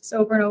tasks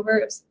over and over.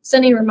 It was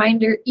sending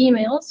reminder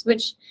emails,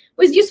 which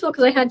was useful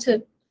because I had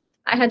to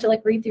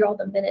like read through all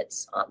the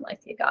minutes on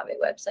like the Agave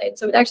website.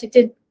 So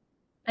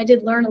I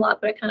did learn a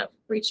lot, but I kind of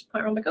reached a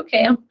point where I'm like,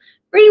 okay, I'm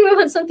ready to move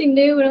on something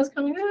new, and I was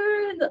kind of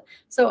like,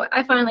 so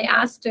I finally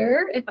asked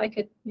her if I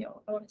could,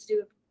 I wanted to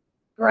do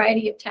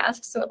variety of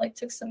tasks. So it like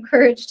took some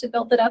courage to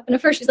build it up. And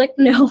at first she's like,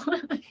 no.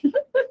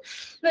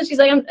 But she's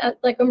like,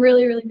 I'm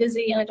really, really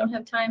busy and I don't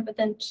have time. But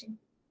then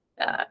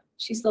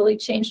she slowly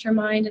changed her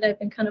mind, and I've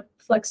been kind of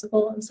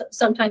flexible and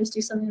sometimes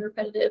do something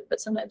repetitive, but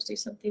sometimes do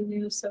something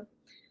new. So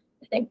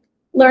I think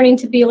learning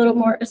to be a little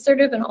more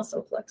assertive and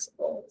also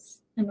flexible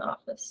in the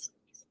office.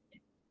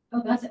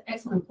 Oh, that's an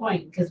excellent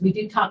point, because we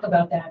do talk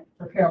about that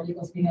for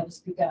paralegals being able to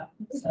speak up.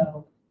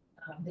 So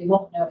they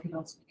won't know if you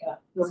don't speak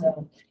up.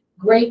 So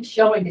great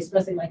showing,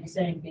 especially like you're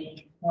saying,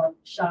 being more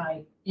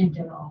shy in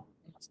general.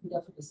 Speak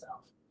up for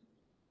yourself.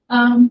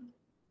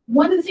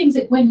 One of the things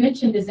that Gwen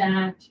mentioned is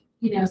that,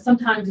 you know,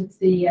 sometimes it's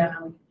the,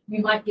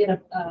 you might get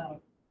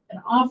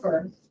an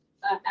offer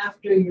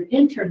after your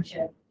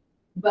internship,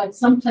 but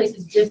some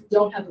places just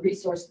don't have the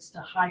resources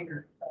to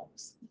hire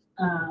folks.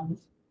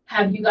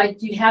 Have you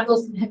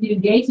have you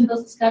engaged in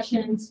those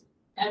discussions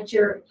at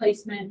your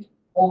placement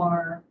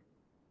or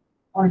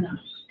not?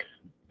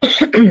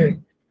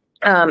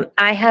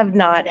 I have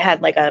not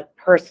had like a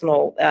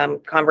personal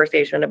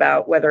conversation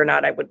about whether or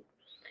not I would,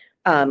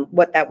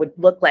 what that would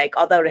look like,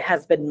 although it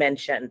has been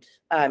mentioned,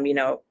 you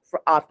know,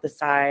 off the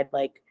side,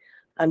 like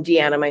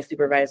Deanna, my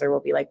supervisor,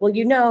 will be like, well,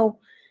 you know,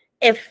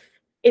 if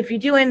you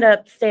do end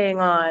up staying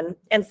on,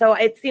 and so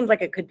it seems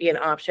like it could be an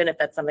option if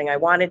that's something I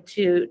wanted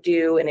to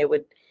do, and it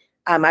would,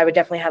 I would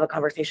definitely have a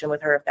conversation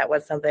with her if that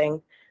was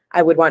something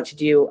I would want to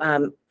do.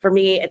 For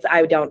me, it's,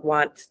 I don't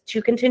want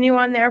to continue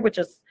on there, which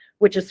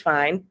is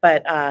fine,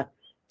 but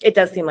it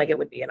does seem like it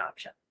would be an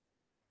option.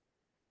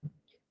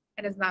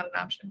 It is not an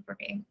option for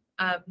me.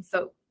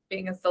 So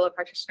being a solo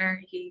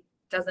practitioner, he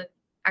doesn't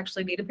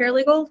actually need a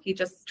paralegal. He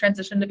just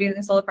transitioned to being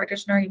a solo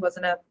practitioner. He was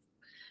in a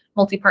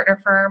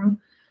multi-partner firm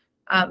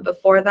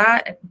before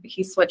that, and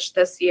he switched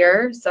this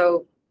year.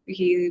 So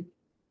he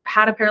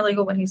had a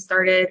paralegal when he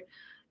started,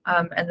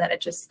 and then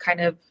it just kind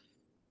of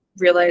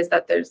realized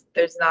that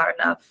there's not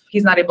enough.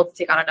 He's not able to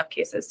take on enough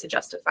cases to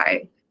justify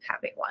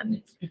having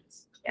one.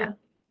 Yeah,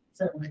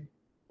 certainly.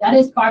 That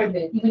is part of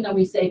it. Even though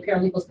we say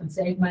paralegals can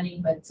save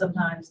money, but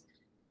sometimes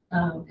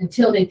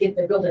until they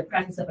build their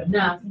practice up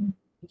enough,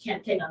 you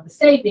can't take on the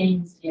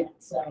savings yet.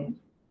 So,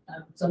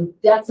 so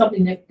that's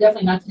something that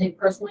definitely not to take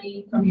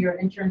personally from your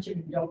internship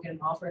if you don't get an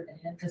offer at the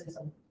end, because there's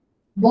a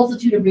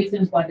multitude of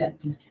reasons why that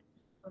can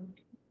happen.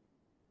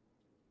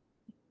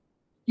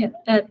 Yeah,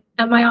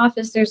 at my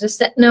office, there's a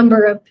set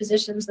number of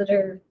positions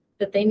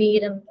that they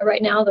need, and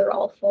right now they're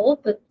all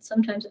full. But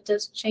sometimes it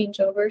does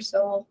change over.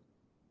 So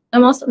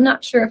I'm also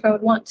not sure if I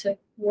would want to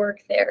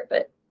work there,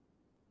 but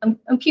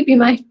I'm keeping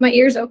my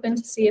ears open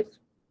to see if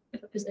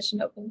a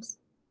position opens.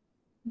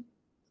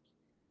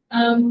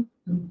 In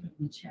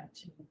the chat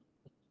too.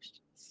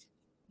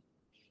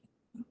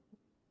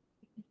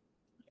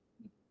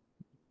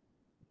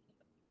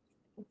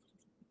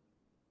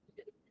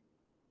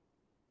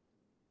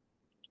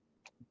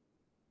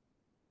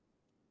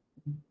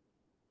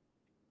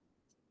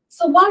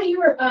 So while you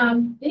were,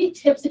 any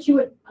tips that you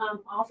would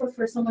offer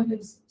for someone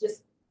who's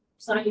just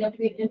signing up to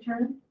be an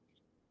intern?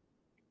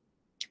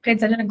 Pay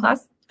attention in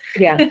class.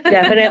 Yeah,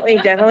 definitely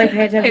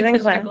pay attention in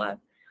class.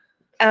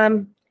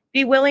 class.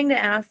 Be willing to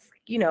ask,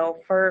 you know,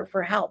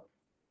 for help.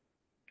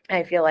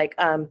 I feel like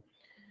I'm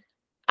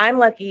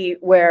lucky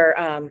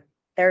where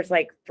there's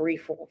like 3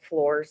 full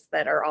floors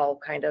that are all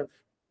kind of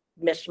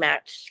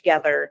mishmatched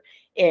together,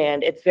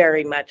 and it's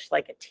very much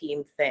like a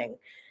team thing.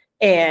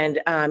 And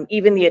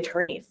even the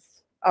attorneys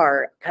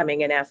are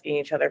coming and asking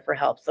each other for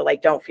help. So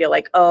like, don't feel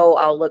like, oh,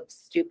 I'll look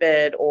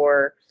stupid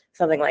or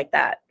something like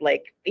that.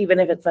 Like, even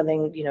if it's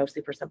something, you know,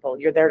 super simple,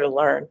 you're there to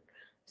learn.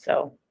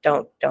 So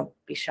don't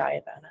be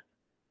shy about it.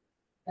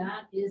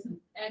 That is an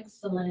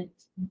excellent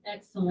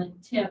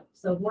tip.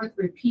 So worth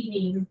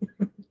repeating.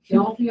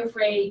 Don't be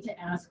afraid to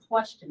ask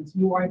questions.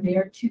 You are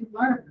there to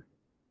learn.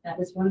 That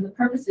is one of the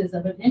purposes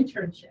of an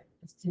internship,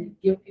 is to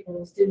give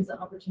people, students, the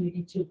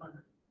opportunity to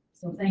learn.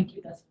 So thank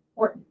you. That's an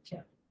important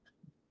tip.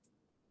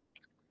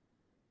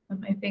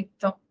 I think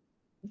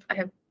I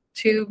have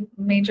 2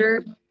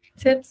 major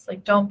tips.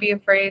 Like, don't be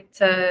afraid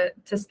to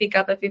speak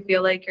up if you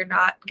feel like you're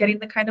not getting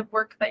the kind of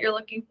work that you're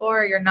looking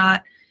for, or you're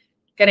not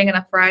getting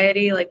enough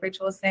variety, like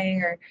Rachel was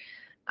saying, or,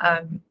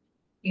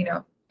 you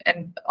know,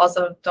 and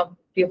also don't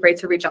be afraid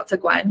to reach out to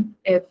Gwen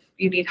if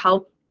you need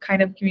help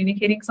kind of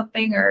communicating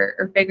something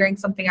or figuring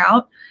something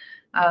out.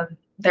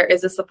 There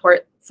is a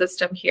support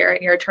system here,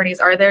 and your attorneys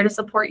are there to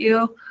support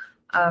you.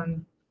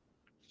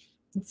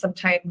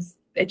 Sometimes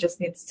it just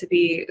needs to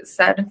be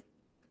said.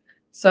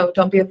 So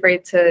don't be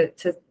afraid to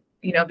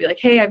you know, be like,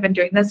 hey, I've been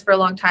doing this for a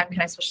long time.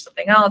 Can I switch to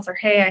something else? Or,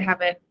 hey, I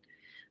haven't,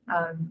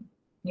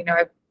 you know,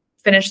 I've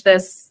finished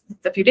this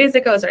a few days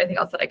ago. Is there anything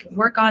else that I can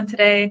work on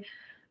today?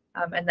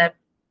 And then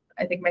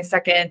I think my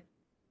second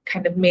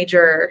kind of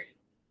major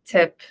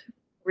tip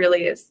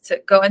really is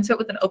to go into it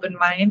with an open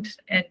mind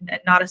and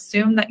not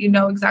assume that you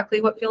know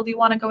exactly what field you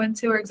want to go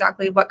into or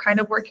exactly what kind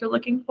of work you're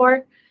looking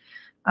for.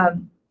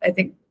 I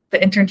think the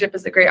internship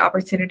is a great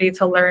opportunity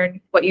to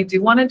learn what you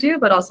do want to do,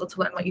 but also to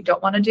learn what you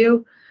don't want to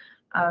do,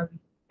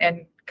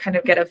 and kind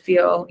of get a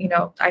feel. You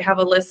know, I have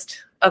a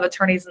list of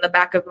attorneys in the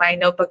back of my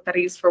notebook that I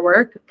use for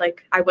work.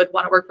 Like I would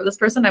want to work for this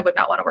person. I would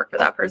not want to work for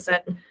that person.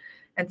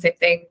 And same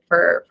thing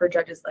for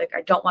judges. Like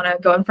I don't want to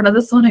go in front of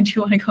this one. I do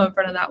want to go in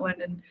front of that one.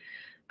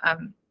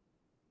 And,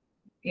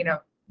 you know,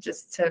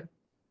 just to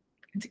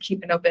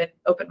keep an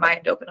open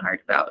mind, open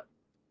heart about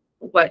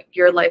what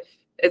your life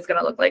is going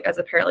to look like as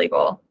a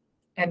paralegal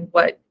and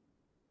what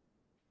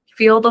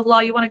field of law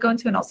you want to go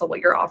into, and also what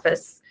your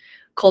office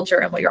culture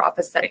and what your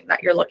office setting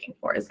that you're looking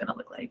for is going to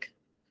look like.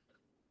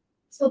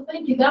 So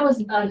thank you. That was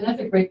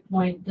another great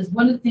point. Because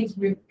one of the things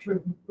we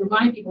to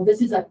remind people,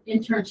 this is an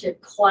internship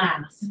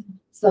class.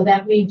 So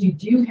that means you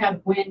do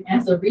have Gwen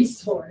as a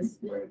resource.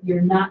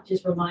 You're not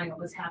just relying on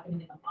what's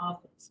happening in the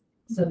office.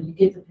 So you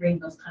get to bring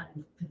those kind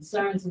of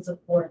concerns and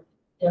support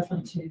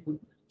definitely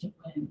to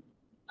Gwen.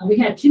 We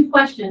had 2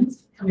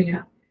 questions coming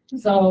up.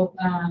 So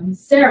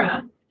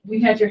Sarah,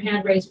 we had your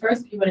hand raised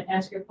first. If you want to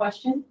ask your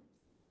question.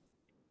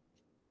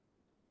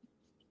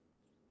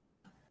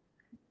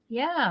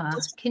 Yeah.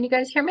 Can you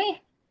guys hear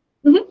me?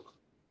 Mm-hmm.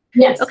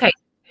 Yes. Okay.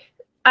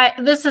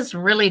 This is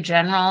really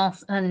general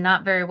and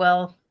not very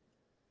well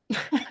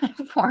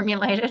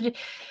formulated,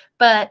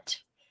 but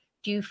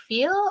do you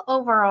feel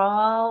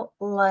overall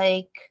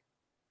like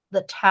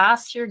the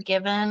tasks you're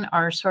given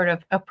are sort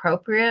of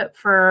appropriate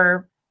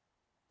for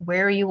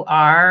where you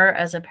are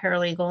as a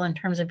paralegal in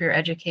terms of your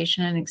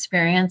education and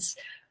experience?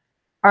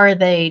 Are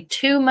they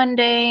too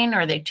mundane?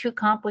 Are they too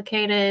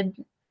complicated?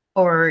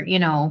 Or, you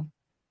know,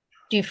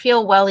 do you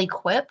feel well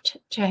equipped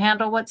to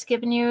handle what's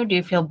given you? Do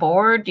you feel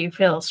bored? Do you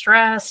feel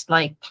stressed?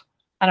 Like,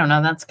 I don't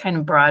know, that's kind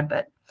of broad,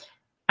 but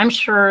I'm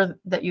sure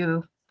that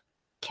you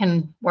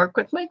can work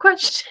with my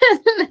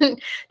question.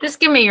 Just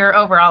give me your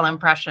overall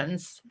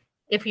impressions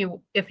if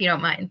you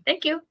don't mind.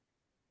 Thank you.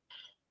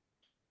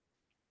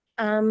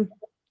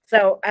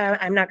 So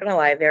I'm not gonna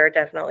lie, there are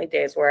definitely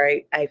days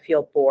where I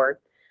feel bored.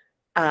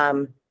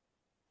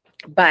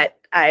 But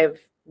I've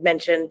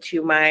mentioned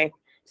to my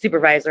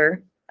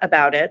supervisor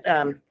about it.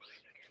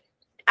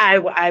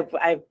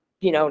 I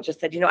you know, just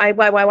said, you know, I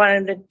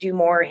wanted to do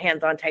more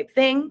hands-on type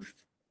things.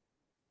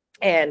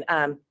 And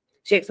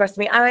she expressed to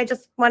me, I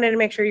just wanted to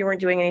make sure you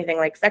weren't doing anything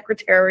like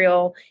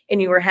secretarial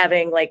and you were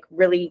having like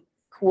really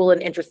cool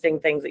and interesting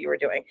things that you were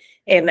doing.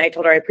 And I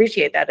told her I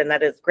appreciate that. And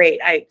that is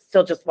great. I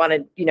still just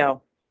wanted, you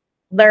know,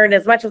 learn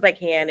as much as I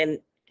can.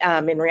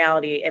 And in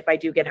reality, if I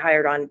do get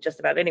hired on just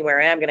about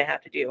anywhere, I am going to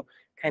have to do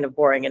kind of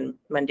boring and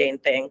mundane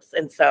things.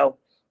 And so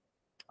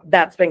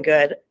that's been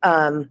good.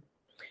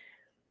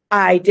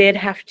 I did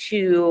have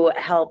to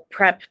help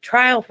prep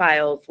trial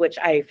files, which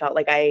I felt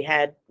like I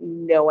had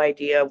no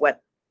idea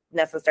what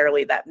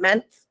necessarily that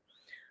meant.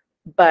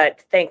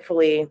 But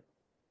thankfully,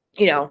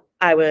 you know,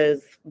 I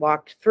was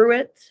walked through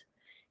it.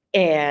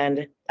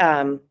 And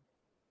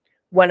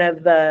one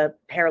of the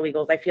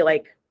paralegals, I feel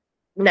like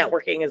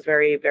networking is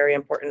very, very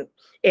important.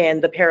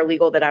 And the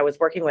paralegal that I was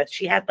working with,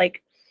 she had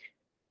like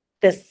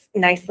this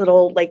nice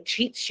little like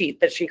cheat sheet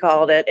that she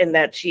called it, and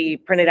that she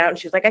printed out, and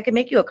she's like, I can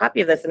make you a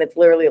copy of this. And it's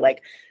literally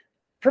like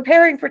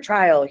preparing for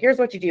trial. Here's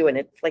what you do. And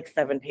it's like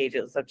 7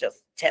 pages of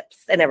just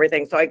tips and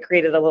everything. So I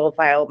created a little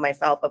file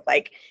myself of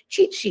like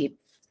cheat sheets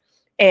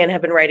and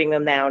have been writing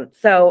them down.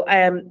 So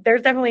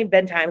there's definitely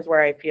been times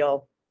where I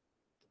feel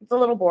it's a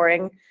little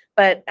boring,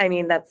 but I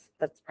mean, that's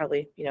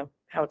probably, you know,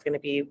 how it's going to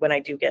be when I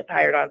do get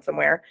hired on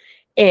somewhere.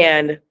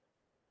 And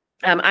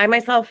I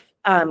myself,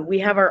 we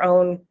have our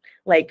own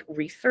like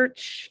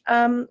researchers.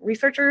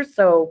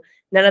 So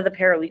none of the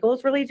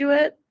paralegals really do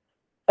it,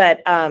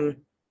 but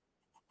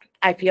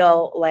I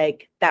feel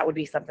like that would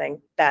be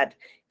something that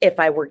if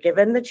I were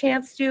given the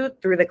chance to,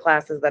 through the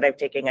classes that I've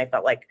taken, I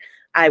felt like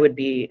I would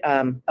be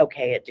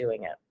okay at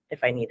doing it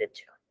if I needed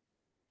to.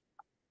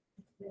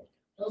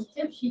 Those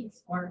tip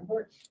sheets are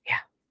important. Yeah.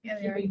 Yeah,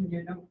 they are.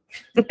 Your notes.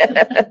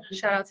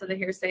 Shout out to the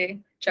hearsay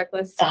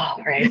checklist. Oh,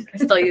 right. I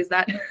still use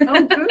that.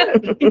 Oh,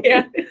 good.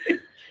 Yeah.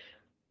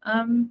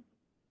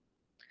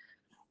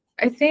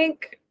 I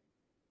think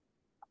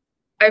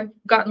I've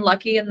gotten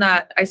lucky in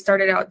that I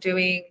started out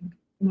doing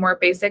more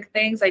basic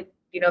things.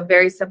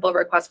 Very simple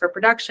requests for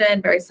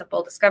production, very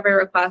simple discovery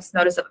requests,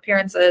 notice of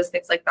appearances,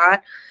 things like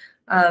that.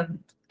 And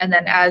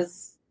then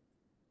as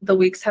the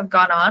weeks have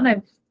gone on,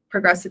 I've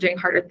progressed to doing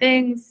harder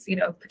things,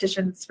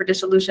 petitions for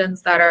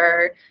dissolutions that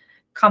are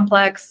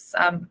complex,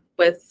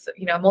 with,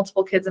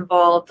 multiple kids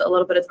involved, a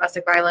little bit of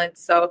domestic violence.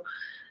 So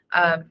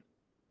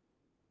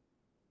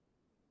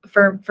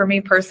for me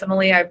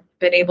personally, I've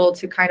been able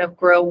to kind of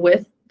grow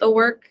with the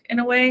work in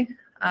a way.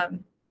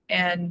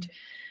 And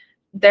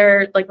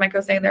there, like Mike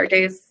was saying, there are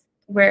days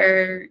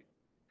where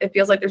it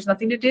feels like there's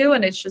nothing to do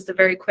and it's just a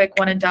very quick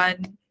one and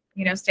done,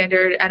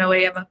 standard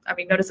NOA,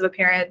 notice of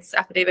appearance,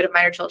 affidavit of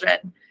minor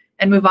children,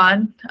 and move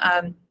on.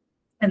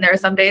 And there are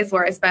some days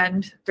where I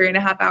spend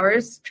 3.5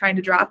 hours trying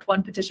to draft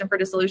one petition for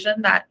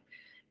dissolution that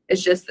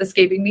is just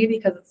escaping me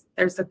because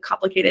there's a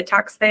complicated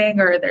tax thing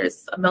or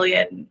there's a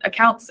million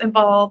accounts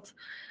involved.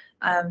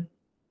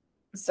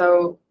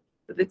 So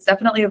it's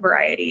definitely a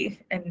variety.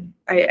 And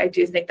I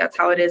do think that's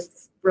how it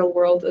is real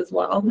world as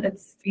well.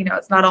 It's,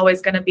 it's not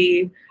always going to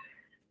be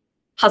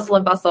hustle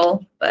and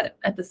bustle, but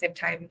at the same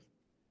time,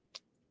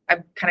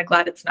 I'm kind of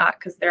glad it's not,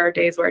 because there are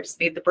days where I just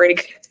need the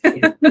break.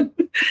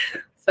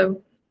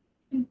 So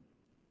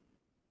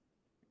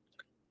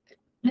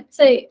I'd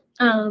say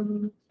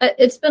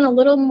it's been a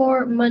little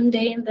more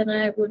mundane than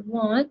I would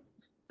want,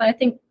 but I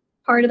think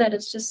part of that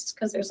is just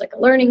because there's like a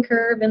learning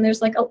curve, and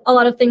there's like a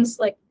lot of things,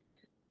 like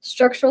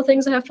structural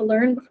things I have to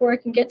learn before I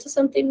can get to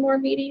something more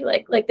meaty.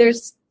 Like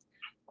there's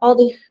all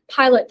the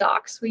pilot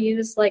docs. We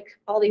use like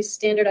all these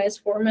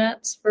standardized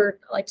formats for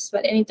like just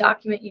about any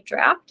document you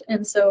draft,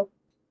 and so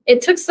it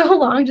took so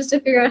long just to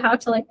figure out how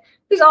to, like,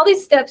 there's all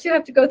these steps you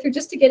have to go through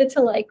just to get it to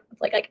like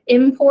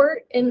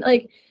import and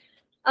like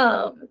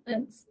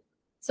and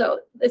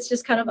so it's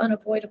just kind of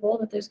unavoidable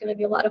that there's going to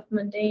be a lot of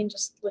mundane,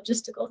 just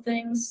logistical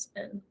things.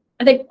 And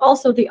I think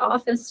also the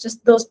office,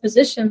 just those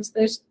positions,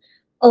 there's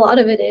a lot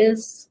of it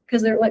is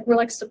because we're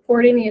like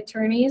supporting the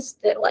attorneys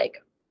that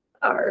like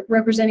are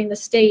representing the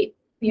state,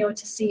 you know,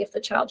 to see if the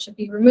child should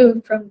be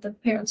removed from the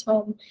parent's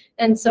home.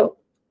 And so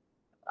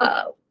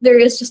there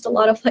is just a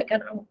lot of, like, I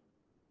don't know,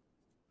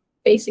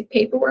 basic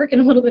paperwork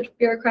and a little bit of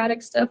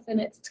bureaucratic stuff, and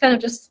it's kind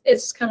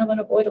of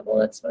unavoidable.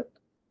 That's what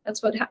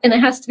and it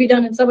has to be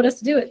done, and someone has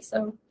to do it.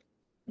 So,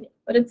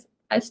 but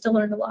I still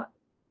learned a lot.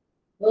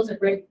 Those are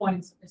great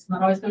points. It's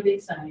not always going to be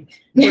exciting.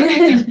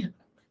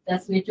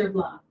 That's the nature of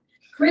law.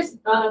 Chris,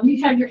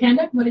 you have your hand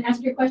up. Want to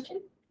ask your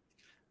question?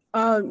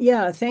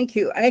 Yeah, thank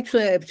you.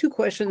 Actually, I have two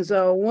questions.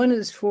 One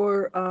is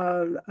for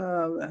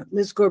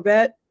Ms.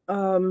 Gorbett.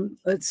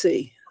 Let's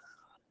see.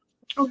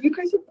 Oh, you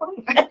guys are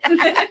fine.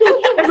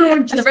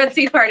 everyone just the Red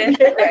Sea parted.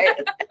 Right.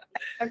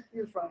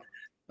 You're fine.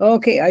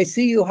 Okay, I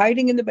see you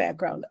hiding in the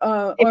background.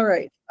 All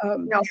right. Now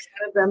one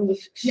of them to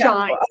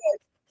shine.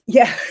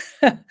 Yeah.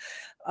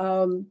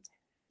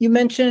 You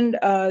mentioned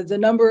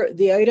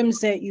the items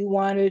that you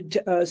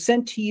wanted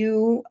sent to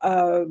you,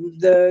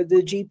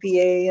 the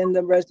GPA and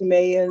the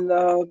resume and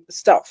the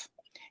stuff.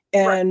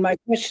 And right. My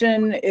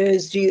question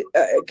is,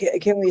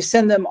 can we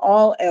send them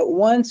all at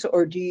once,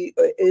 or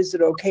is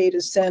it okay to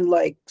send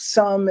like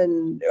some,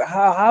 and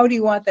how do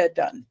you want that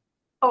done?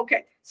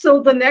 Okay, so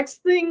the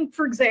next thing,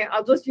 for example,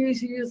 I'll just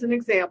use you as an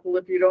example,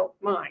 if you don't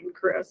mind,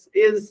 Chris,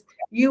 is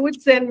you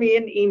would send me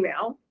an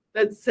email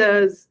that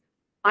says,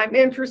 I'm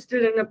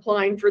interested in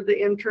applying for the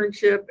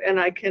internship and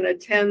I can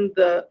attend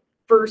the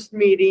first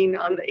meeting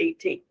on the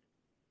 18th.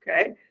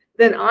 Okay.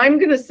 Then I'm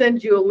going to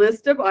send you a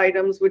list of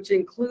items, which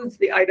includes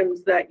the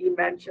items that you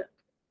mentioned.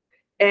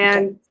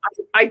 And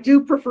okay. I do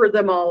prefer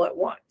them all at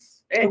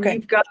once. And okay.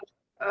 You've got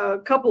a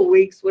couple of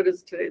weeks. What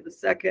is today? The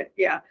 2nd?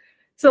 Yeah.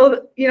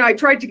 So, you know, I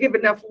tried to give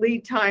enough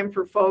lead time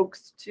for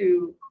folks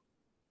to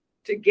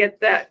get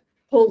that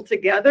pulled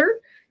together.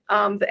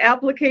 The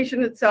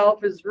application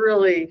itself is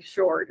really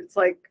short. It's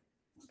like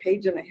a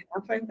page and a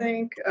half, I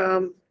think.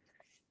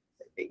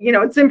 You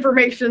know, it's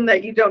information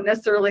that you don't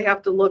necessarily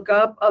have to look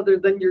up other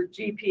than your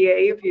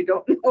GPA if you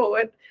don't know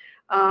it.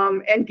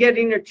 And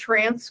getting a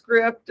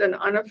transcript, an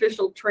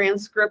unofficial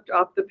transcript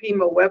off the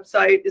PIMA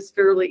website is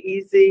fairly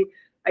easy.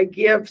 I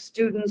give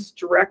students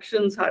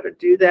directions how to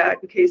do that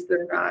in case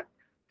they're not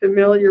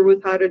familiar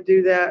with how to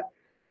do that.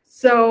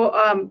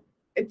 So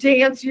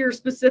to answer your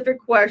specific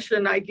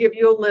question, I give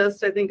you a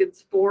list. I think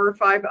it's 4 or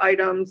 5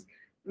 items,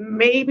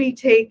 maybe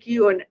take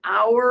you an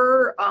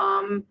hour.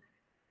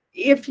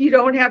 If you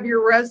don't have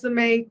your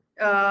resume,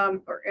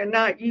 and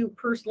not you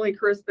personally,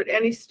 Chris, but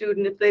any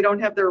student, if they don't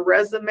have their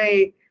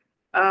resume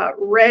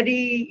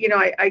ready, you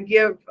know, I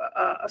give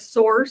a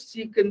source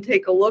you can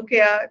take a look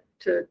at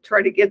to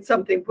try to get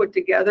something put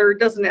together. It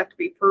doesn't have to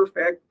be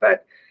perfect,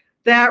 but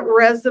that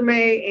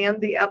resume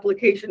and the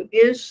application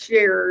is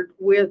shared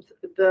with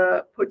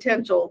the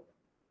potential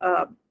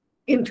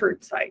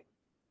intern site.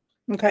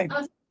 Okay.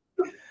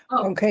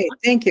 Okay.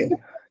 Thank you.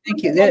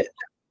 Thank you. That,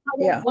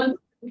 yeah. One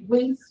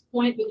Wings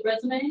point with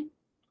resume.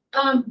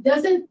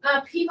 Doesn't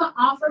PIMA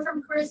offer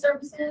from Career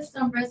Services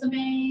some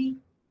resume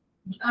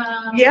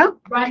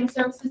writing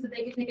services that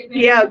they can take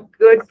advantage of?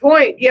 Good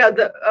point. Yeah,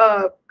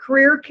 the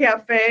Career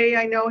Cafe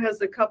I know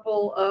has a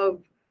couple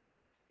of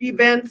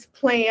events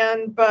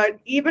planned, but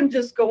even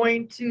just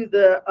going to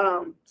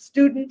the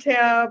student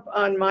tab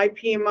on my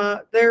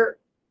PIMA,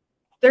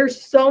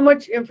 there's so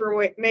much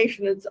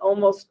information, it's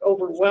almost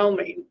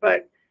overwhelming,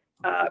 but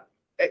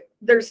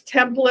there's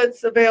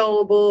templates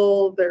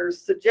available,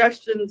 there's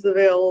suggestions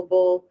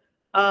available.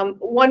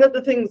 One of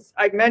the things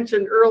I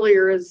mentioned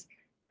earlier is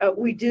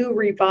we do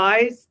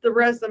revise the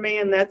resume,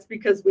 and that's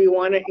because we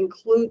want to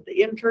include the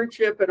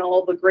internship and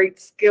all the great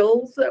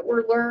skills that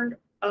were learned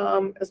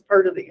as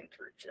part of the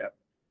internship.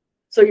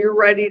 So you're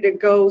ready to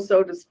go,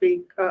 so to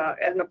speak,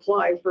 and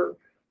apply for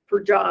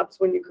jobs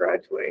when you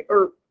graduate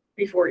or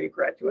before you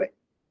graduate.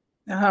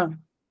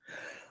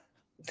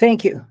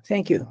 Thank you.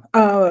 Thank you.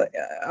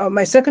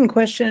 My second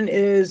question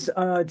is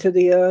to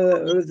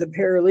the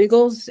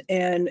paralegals,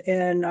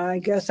 and I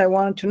guess I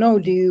wanted to know,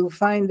 do you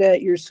find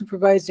that your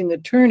supervising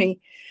attorney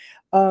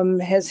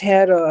has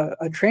had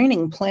a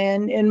training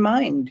plan in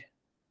mind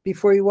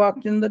before you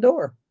walked in the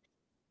door?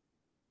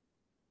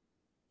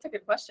 That's a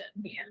good question.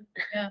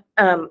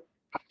 Yeah.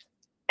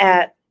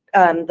 At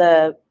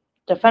the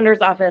defender's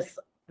office,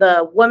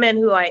 the woman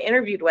who I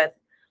interviewed with,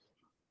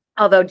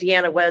 although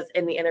Deanna was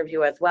in the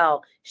interview as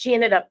well, she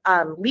ended up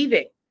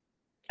leaving.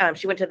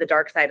 She went to the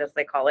dark side, as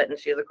they call it, and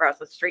she's across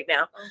the street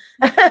now.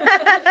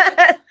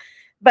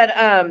 But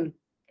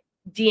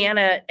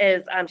Deanna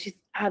is, she's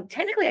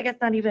technically, I guess,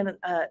 not even,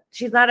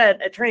 she's not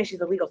an attorney,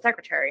 she's a legal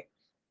secretary.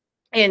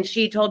 And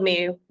she told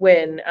me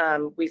when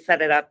we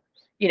set it up,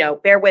 you know,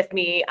 bear with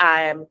me,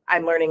 I'm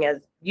learning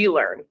as you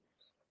learn.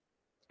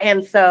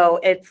 And so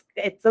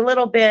it's a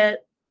little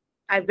bit,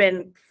 I've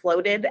been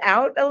floated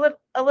out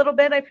a little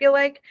bit, I feel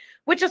like,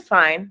 which is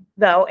fine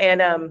though.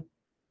 And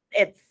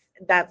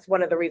that's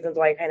one of the reasons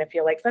why I kind of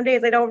feel like some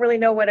days I don't really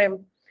know what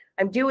I'm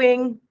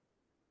doing.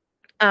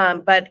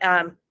 But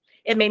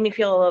it made me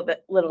feel a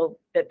little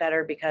bit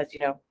better because, you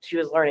know, she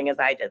was learning as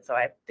I did, so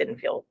I didn't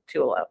feel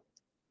too alone.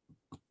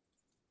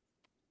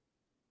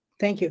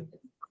 Thank you.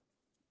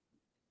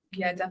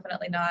 Yeah,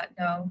 definitely not.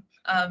 No.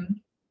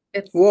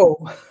 It's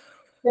Whoa.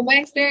 from my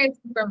experience,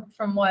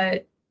 from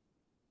what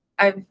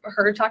I've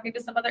heard talking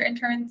to some other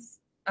interns,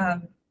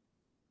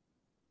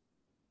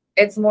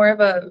 it's more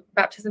of a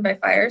baptism by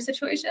fire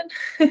situation.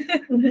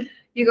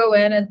 You go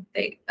in and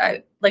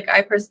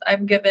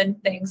I'm given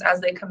things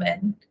as they come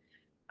in.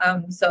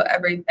 So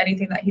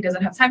anything that he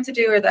doesn't have time to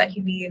do or that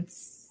he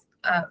needs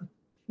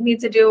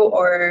to do,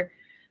 or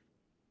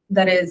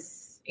that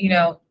is, you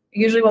know,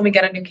 usually when we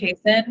get a new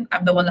case in,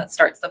 I'm the one that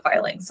starts the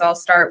filing. So I'll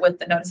start with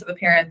the notice of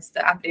appearance,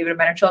 the affidavit of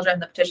minor children,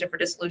 the petition for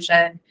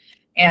dissolution,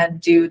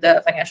 and do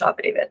the financial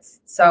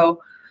affidavits.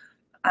 So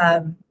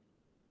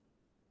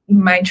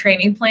my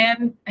training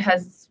plan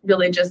has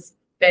really just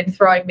been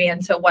throwing me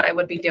into what I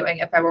would be doing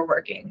if I were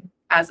working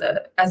as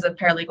a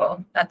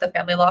paralegal at the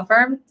family law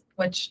firm,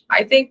 which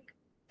I think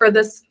for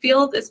this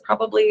field is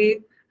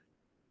probably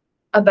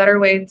a better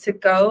way to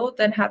go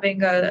than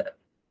having a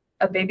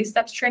baby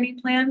steps training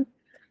plan.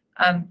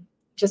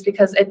 Just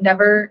because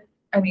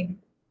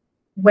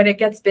when it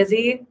gets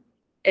busy,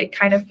 it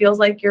kind of feels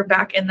like you're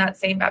back in that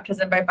same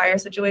baptism by fire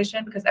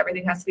situation because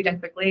everything has to be done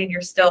quickly and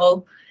you're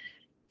still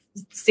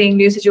seeing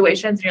new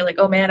situations and you're like,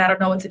 oh man, I don't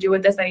know what to do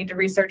with this. I need to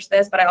research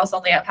this, but I also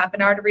only have half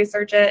an hour to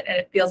research it. And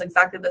it feels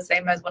exactly the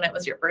same as when it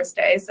was your first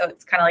day. So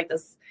it's kind of like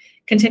this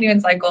continuing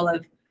cycle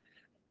of,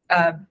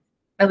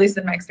 at least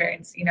in my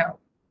experience, you know,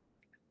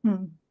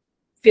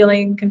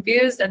 feeling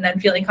confused and then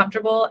feeling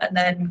comfortable and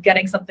then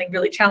getting something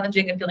really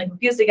challenging and feeling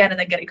confused again and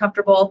then getting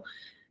comfortable.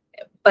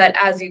 But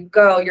as you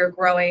go, you're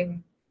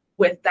growing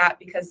with that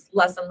because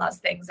less and less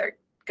things are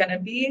going to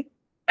be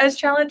as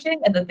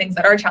challenging, and the things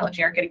that are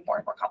challenging are getting more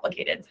and more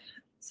complicated.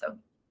 So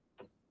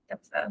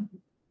that's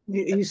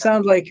you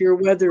sound like you're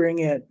weathering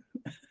it.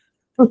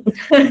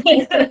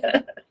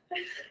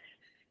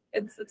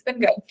 It's been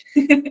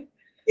good.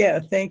 Yeah,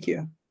 thank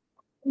you.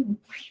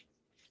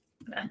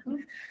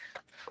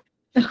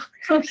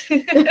 Rachel,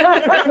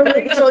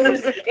 you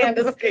just can't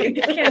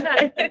escape.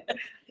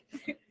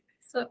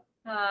 So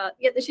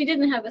yeah, she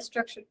didn't have a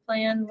structured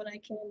plan when I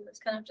came. It was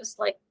kind of just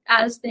like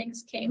as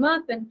things came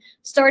up and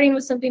starting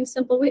with something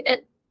simple. We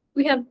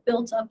have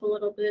built up a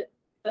little bit,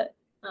 but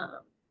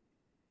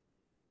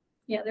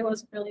yeah, there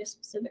wasn't really a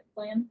specific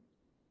plan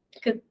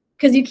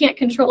because you can't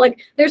control.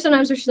 Like there's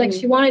sometimes where she's like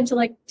she wanted to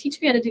like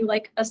teach me how to do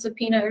like a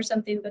subpoena or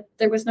something, but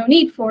there was no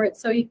need for it.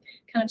 So you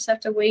kind of just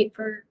have to wait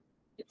for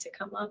it to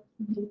come up.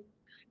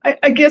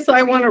 I guess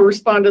I want to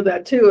respond to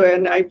that too,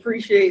 and I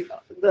appreciate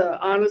the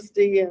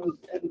honesty and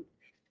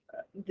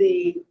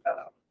the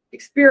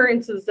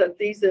experiences that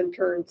these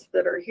interns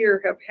that are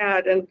here have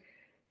had, and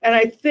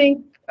I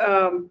think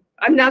I'm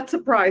not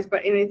surprised by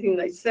anything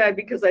they said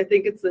because I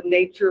think it's the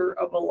nature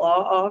of a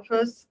law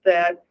office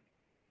that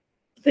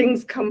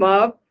things come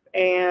up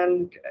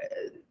and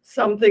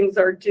some things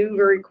are due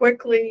very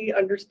quickly,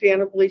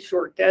 understandably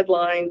short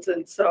deadlines,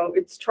 and so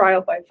it's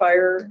trial by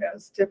fire,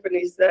 as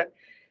Tiffany said.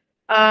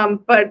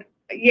 But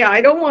yeah,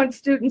 I don't want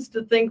students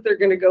to think they're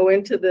going to go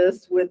into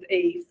this with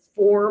a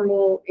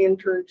formal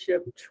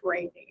internship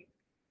training.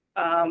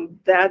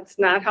 That's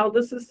not how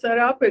this is set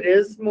up. It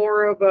is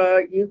more of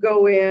a, you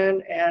go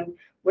in and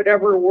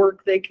whatever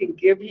work they can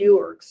give you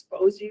or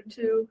expose you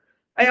to.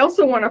 I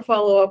also want to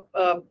follow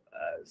up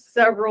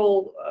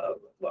several,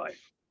 well,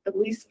 at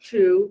least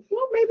two,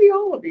 well, maybe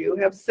all of you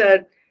have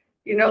said,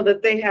 you know,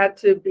 that they had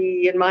to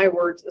be, in my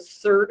words,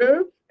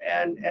 assertive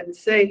and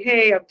say,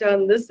 hey, I've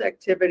done this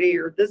activity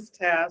or this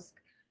task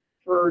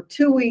for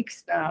 2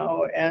 weeks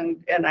now,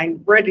 and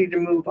I'm ready to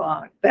move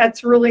on.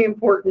 That's really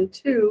important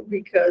too,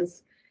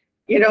 because,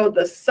 you know,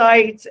 the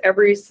sites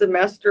every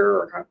semester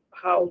or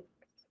how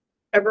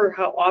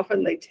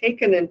often they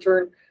take an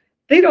intern,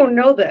 they don't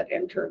know that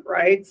intern,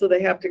 right? So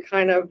they have to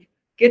kind of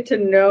get to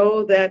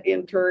know that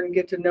intern,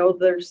 get to know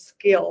their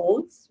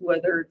skills,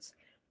 whether it's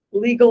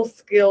legal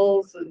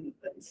skills and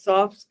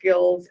soft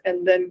skills,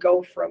 and then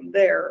go from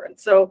there. And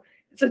so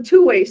it's a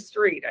two-way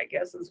street, I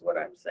guess, is what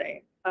I'm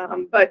saying.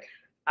 But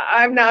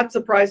I'm not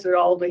surprised at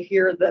all to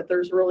hear that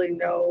there's really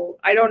no,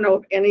 I don't know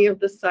of any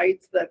of the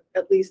sites that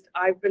at least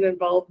I've been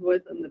involved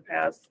with in the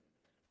past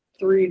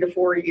 3 to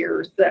 4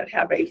 years that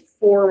have a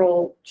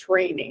formal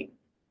training.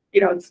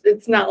 You know,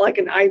 it's not like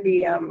an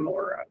IBM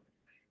or a,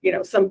 you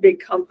know, some big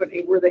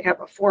company where they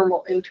have a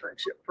formal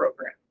internship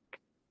program.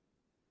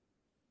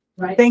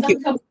 Right. Thank Some you.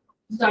 companies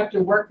start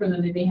to work for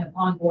them, they may have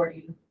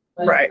onboarding.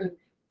 But Right.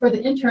 for the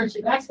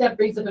internship, actually that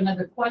brings up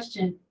another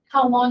question.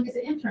 How long is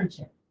the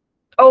internship?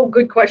 Oh,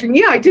 good question.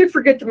 Yeah, I did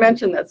forget to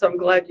mention that, so I'm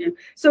glad you.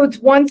 So it's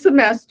one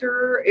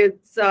semester.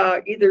 It's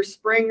either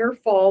spring or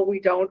fall. We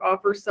don't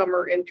offer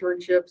summer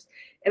internships,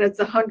 and it's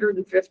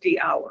 150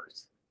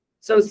 hours.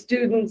 So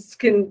students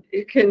can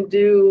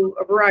do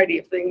a variety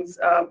of things.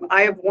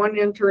 I have one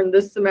intern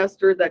this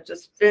semester that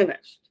just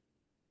finished.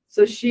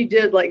 So she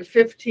did like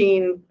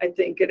 15, I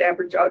think it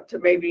averaged out to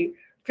maybe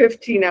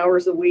 15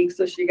 hours a week.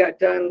 So she got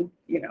done,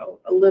 you know,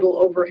 a little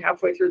over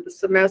halfway through the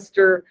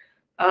semester.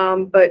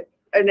 But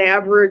an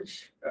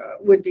average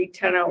would be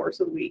 10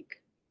 hours a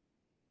week.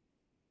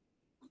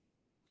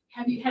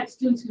 Have you had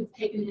students who've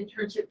taken an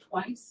internship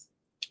twice?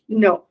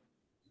 No.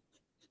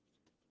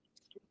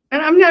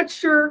 And I'm not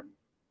sure,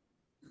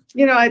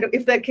 you know,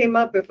 if that came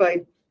up, if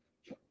I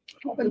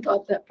haven't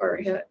thought that far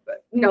ahead,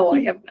 but no,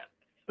 I have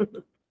not.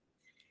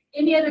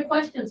 Any other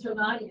questions from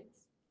the audience?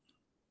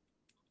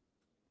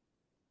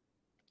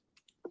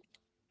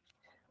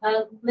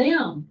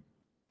 Liam.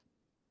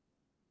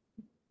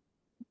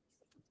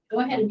 Go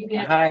ahead and you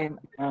can. Hi,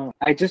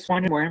 I just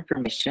wanted more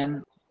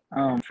information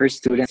for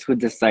students who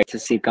decide to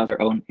seek out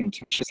their own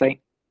internship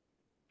site.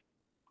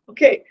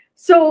 Okay,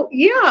 so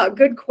yeah,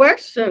 good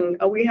question.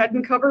 We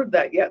hadn't covered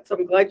that yet, so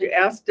I'm glad you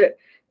asked it.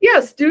 Yeah,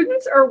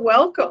 students are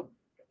welcome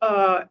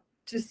to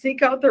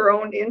seek out their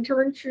own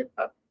internship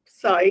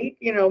site.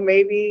 You know,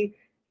 maybe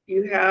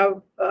you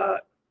have a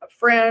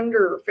friend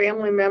or a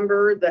family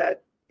member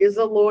that is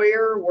a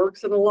lawyer,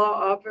 works in a law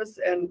office,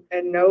 and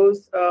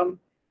knows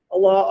a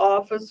law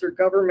office or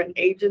government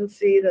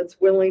agency that's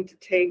willing to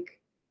take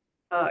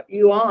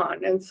you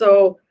on. And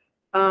so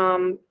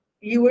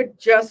you would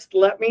just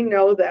let me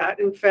know that.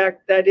 In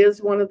fact, that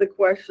is one of the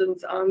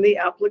questions on the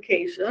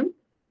application.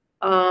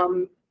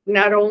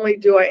 Not only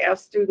do I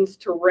ask students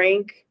to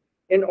rank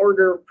in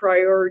order of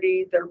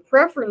priority their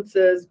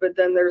preferences, but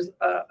then there's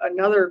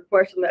another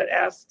question that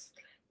asks,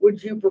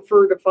 would you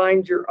prefer to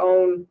find your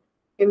own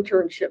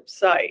internship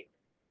site?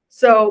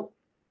 So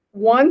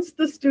once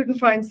the student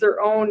finds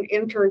their own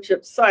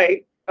internship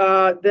site,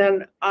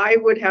 then I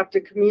would have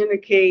to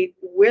communicate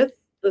with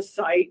the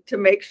site to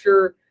make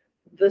sure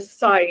the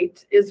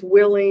site is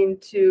willing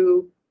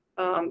to,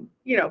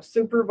 you know,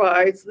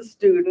 supervise the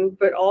student,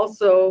 but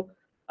also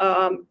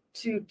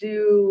to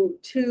do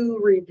 2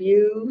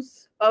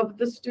 reviews of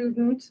the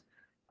student.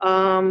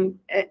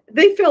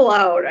 They fill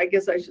out, I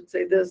guess I should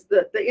say this,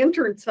 the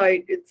intern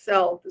site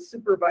itself, the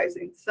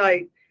supervising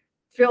site,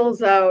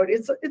 fills out,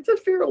 it's a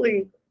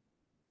fairly,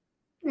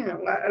 you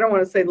know, I don't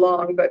want to say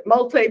long, but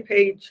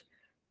multi-page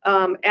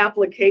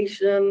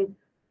application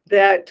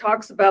that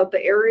talks about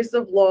the areas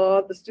of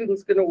law the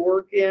student's going to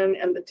work in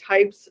and the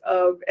types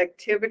of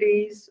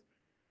activities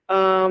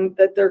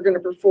that they're going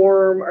to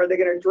perform. Are they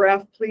going to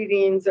draft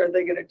pleadings? Are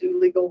they going to do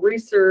legal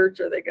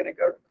research? Are they going to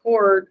go to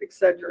court, et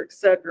cetera, et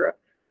cetera?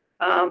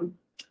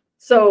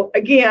 So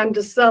again,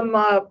 to sum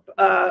up,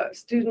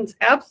 students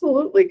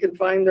absolutely can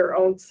find their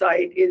own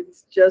site.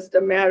 It's just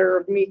a matter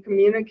of me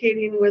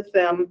communicating with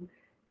them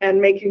and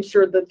making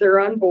sure that they're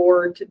on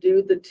board to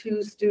do the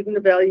 2 student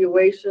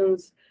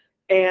evaluations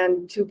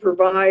and to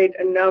provide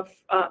enough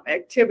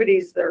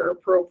activities that are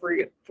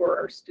appropriate for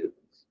our students.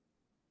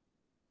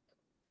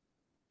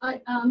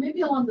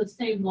 Maybe along the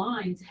same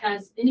lines,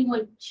 has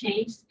anyone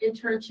changed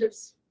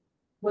internships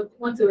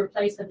once they were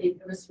placed? Have they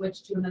ever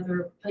switched to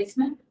another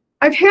placement?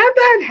 I've had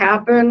that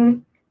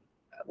happen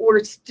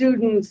where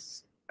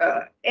students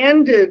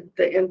ended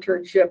the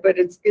internship, but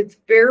it's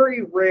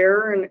very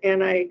rare,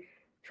 and I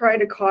try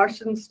to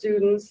caution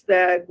students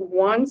that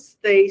once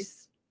they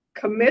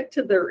commit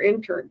to their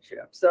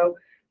internship, so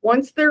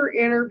once they're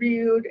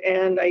interviewed,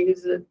 and I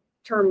use the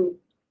term,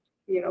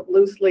 you know,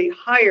 loosely,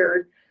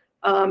 hired,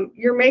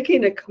 you're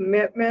making a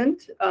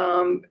commitment.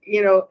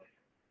 You know,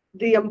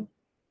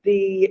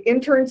 the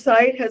intern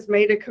site has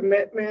made a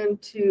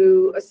commitment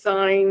to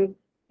assign,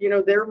 you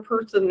know, their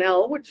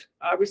personnel, which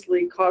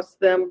obviously costs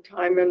them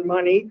time and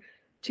money,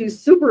 to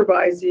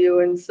supervise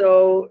you. And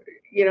so,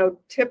 you know,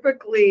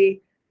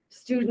 typically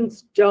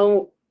students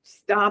don't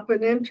stop an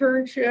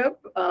internship.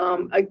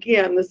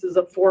 Again, this is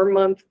a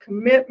 4-month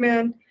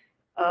commitment.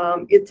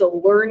 It's a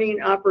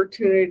learning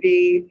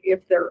opportunity.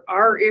 If there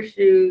are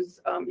issues,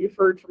 you've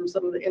heard from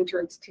some of the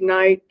interns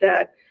tonight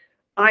that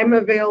I'm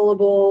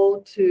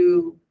available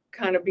to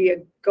kind of be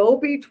a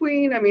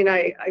go-between. I mean,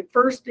 I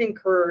first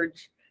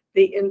encourage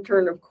the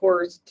intern, of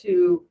course,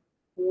 to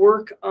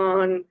work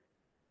on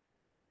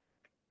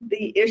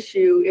the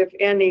issue, if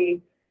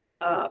any,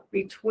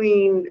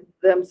 between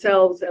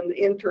themselves and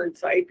the intern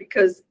site,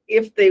 because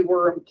if they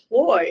were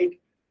employed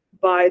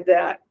by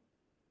that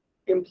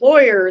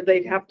employer,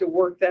 they'd have to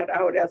work that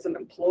out as an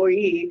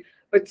employee.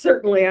 But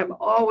certainly I'm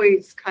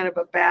always kind of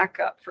a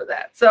backup for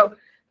that. So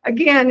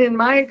again, in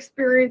my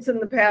experience in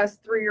the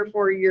past 3 or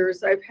 4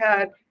 years, I've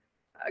had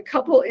a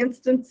couple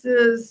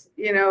instances,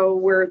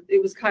 where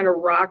it was kind of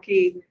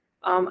rocky.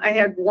 I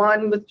had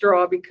one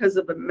withdraw because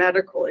of a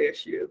medical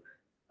issue.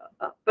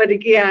 But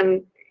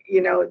again,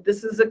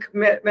 this is a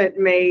commitment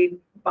made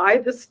by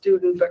the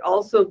student, but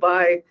also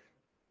by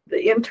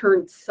the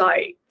intern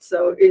site.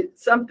 So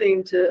it's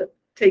something to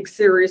take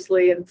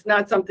seriously, and it's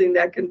not something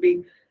that can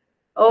be,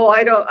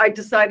 I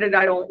decided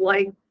I don't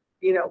like,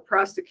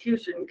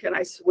 prosecution. Can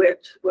I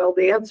switch? Well,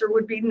 the answer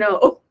would be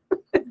no.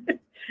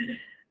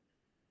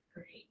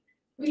 Great.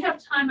 We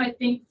have time, I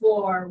think,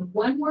 for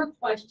one more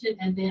question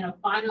and then a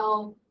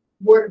final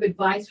word of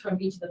advice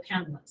from each of the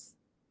panelists.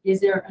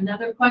 Is there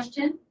another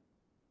question?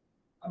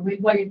 Or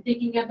while you're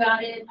thinking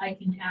about it, I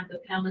can have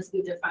the panelists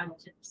give their final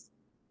tips.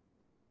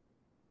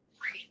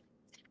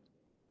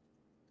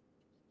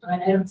 All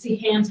right, I don't see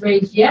hands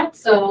raised yet,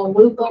 so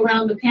we'll go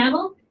around the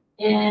panel.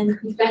 And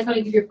you guys want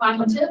to give your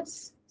final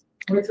tips?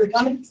 Words of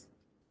advice?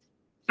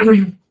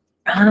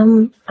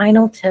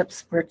 Final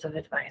tips, words of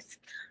advice.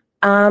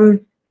 I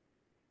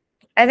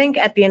think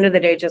at the end of the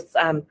day, just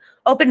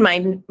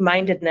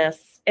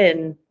open-mindedness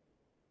and,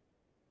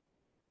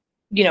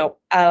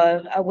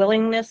 a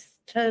willingness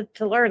to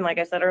learn. Like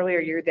I said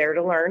earlier, you're there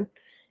to learn,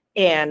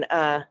 and,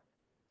 kind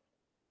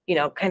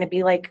of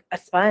be like a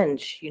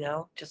sponge,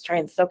 just try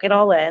and soak it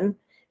all in.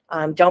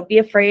 Don't be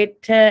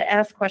afraid to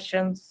ask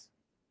questions,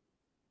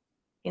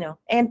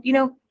 and,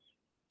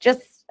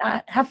 just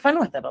have fun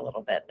with it a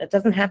little bit. It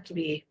doesn't have to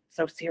be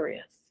so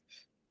serious.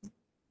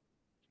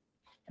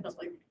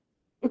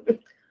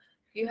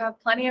 You have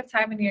plenty of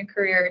time in your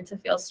career to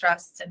feel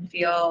stressed and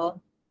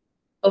feel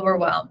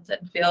overwhelmed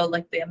and feel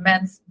like the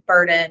immense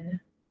burden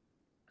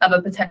of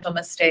a potential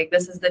mistake.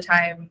 This is the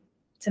time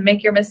to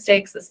make your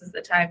mistakes. This is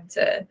the time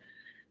to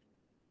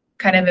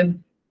kind of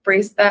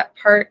embrace that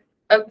part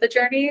of the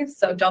journey.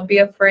 So don't be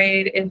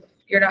afraid if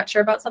you're not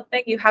sure about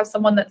something. You have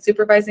someone that's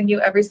supervising you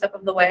every step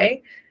of the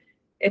way.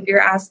 If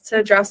you're asked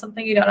to draft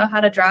something you don't know how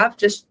to draft,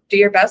 just do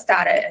your best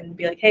at it and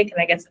be like, hey, can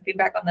I get some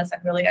feedback on this? I'm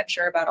really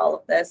unsure about all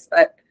of this,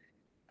 but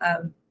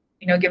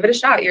give it a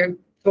shot. You'll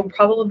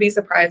probably be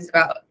surprised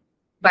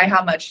by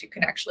how much you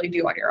can actually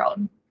do on your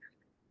own.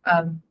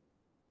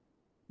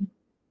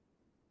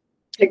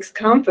 Takes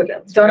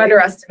confidence. Don't right?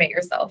 underestimate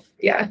yourself.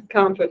 Yeah.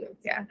 Confidence.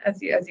 Yeah.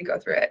 As you go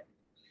through it.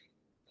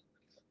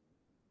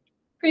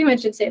 Pretty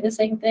much should say the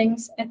same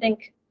things. I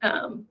think,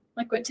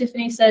 like what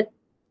Tiffany said,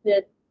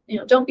 that,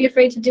 don't be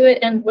afraid to do it.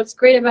 And what's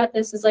great about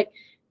this is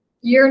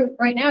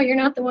right now, you're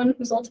not the one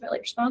who's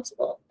ultimately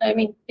responsible. I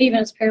mean, even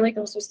as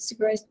paralegals, there's a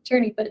supervising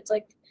attorney, but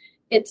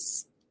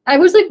I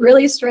was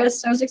really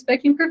stressed. I was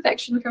expecting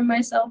perfection from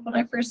myself when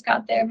I first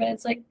got there, but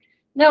it's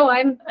no,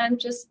 I'm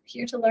just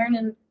here to learn.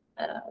 And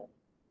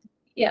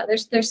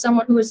there's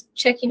someone who is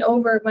checking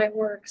over my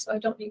work, so I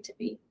don't need to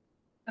be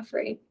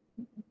afraid.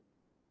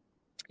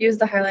 Use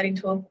the highlighting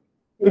tool.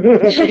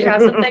 If you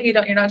have something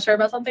you're not sure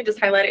about something, just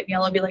highlight it in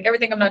yellow and be like,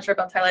 everything I'm not sure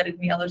about is highlighted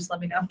in yellow. Just let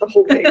me know. The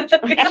whole page.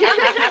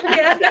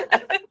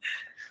 Yeah.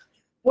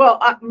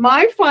 Well,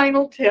 my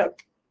final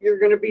tip, you're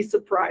going to be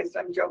surprised,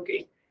 I'm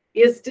joking,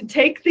 is to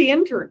take the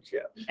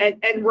internship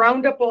and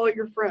round up all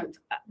your friends.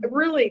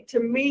 Really, to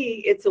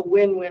me, it's a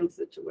win-win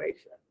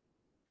situation.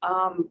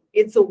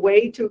 It's a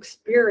way to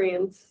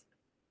experience,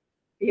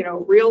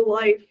 real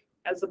life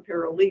as a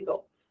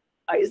paralegal.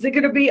 Is it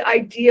going to be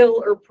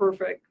ideal or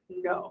perfect?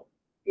 No.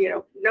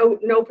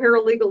 No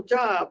paralegal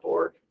job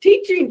or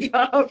teaching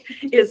job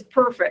is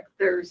perfect.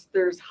 There's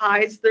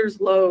highs, there's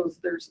lows,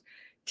 there's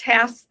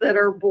tasks that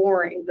are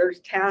boring, there's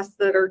tasks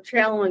that are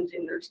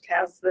challenging, there's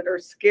tasks that are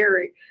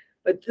scary.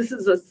 But this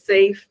is a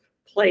safe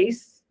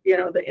place,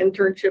 the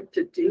internship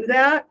to do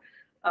that.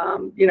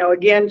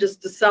 Again,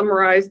 just to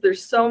summarize,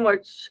 there's so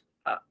much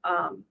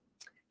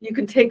you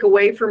can take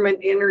away from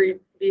an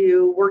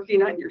interview,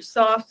 working on your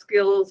soft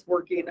skills,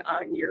 working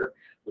on your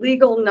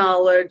legal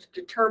knowledge,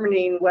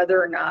 determining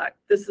whether or not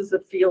this is a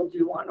field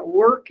you want to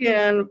work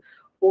in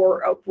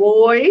or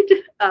avoid,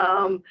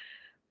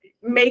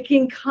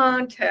 making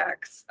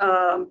contacts,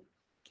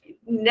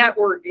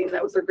 networking.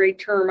 That was a great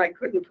term I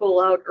couldn't pull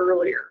out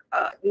earlier.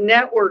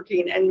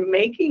 Networking and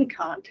making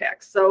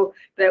contacts so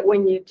that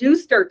when you do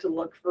start to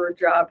look for a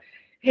job,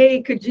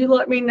 hey, could you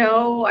let me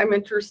know? I'm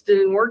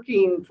interested in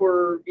working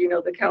for,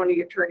 the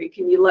county attorney.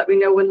 Can you let me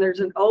know when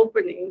there's an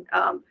opening?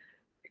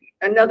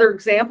 Another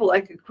example I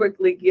could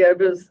quickly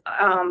give is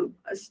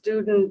a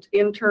student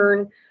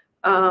intern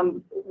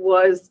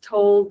was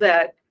told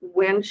that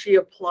when she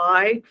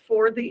applied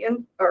for the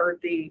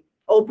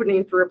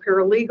opening for a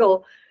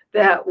paralegal,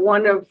 that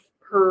one of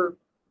her,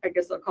 I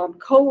guess I'll call them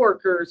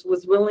coworkers,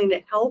 was willing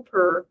to help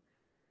her,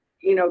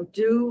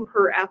 do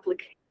her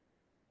application.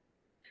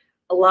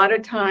 A lot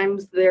of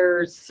times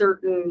there's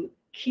certain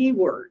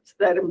keywords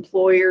that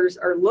employers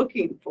are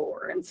looking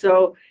for. And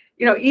so,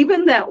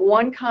 even that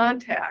one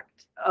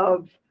contact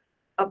of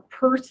a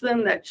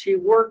person that she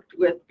worked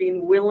with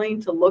being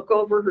willing to look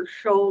over her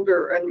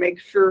shoulder and make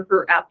sure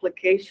her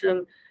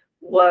application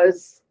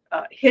was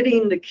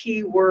hitting the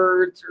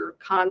keywords or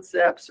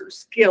concepts or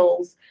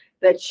skills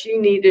that she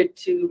needed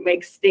to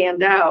make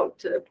stand out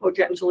to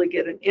potentially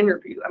get an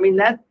interview. I mean,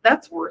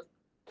 that's worth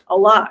a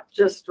lot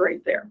just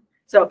right there.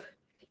 So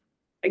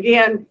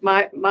again,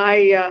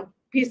 my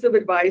piece of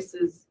advice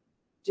is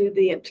do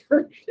the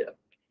internship.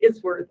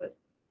 It's worth it.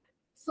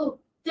 So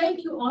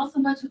thank you all so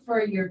much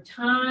for your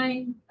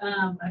time.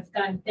 I've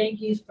gotten thank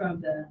yous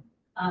from the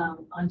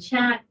on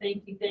chat.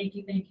 Thank you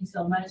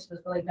so much. It was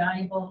really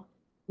valuable.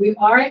 We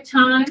are at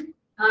time.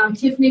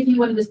 Tiffany, if you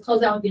want to just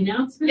close out with the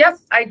announcements. Yep,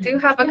 I do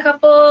have a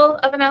couple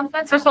of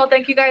announcements. First of all,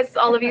 thank you guys,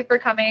 all of you, for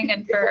coming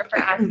and for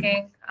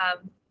asking.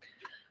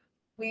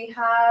 We're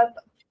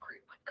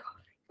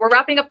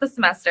wrapping up the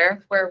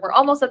semester. We're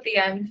almost at the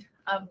end.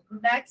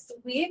 Next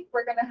week,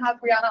 we're going to have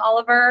Brianna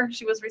Oliver.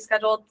 She was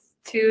rescheduled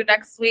to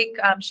next week.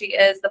 She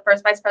is the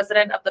first vice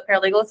president of the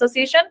Paralegal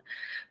Association.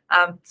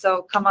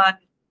 So come on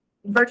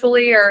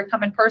virtually or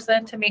come in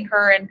person to meet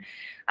her and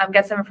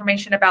get some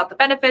information about the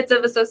benefits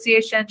of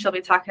association. She'll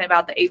be talking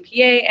about the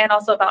APA and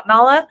also about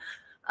NALA.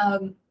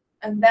 And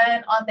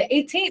then on the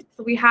 18th,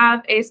 we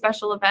have a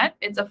special event.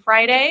 It's a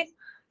Friday.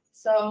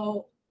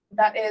 So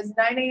that is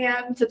 9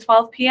 a.m. to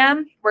 12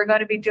 p.m. We're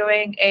going to be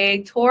doing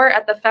a tour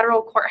at the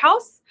federal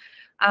courthouse.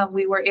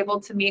 We were able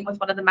to meet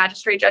with one of the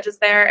magistrate judges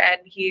there,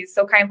 and he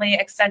so kindly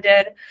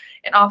extended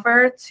an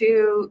offer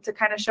to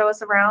kind of show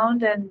us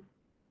around and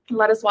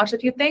let us watch a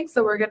few things.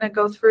 So we're going to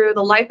go through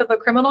the life of a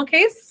criminal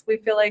case. We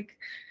feel like,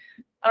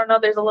 I don't know,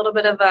 there's a little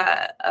bit of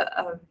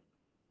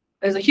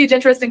there's a huge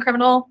interest in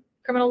criminal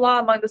law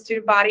among the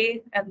student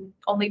body and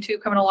only 2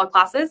 criminal law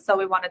classes. So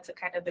we wanted to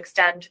kind of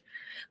extend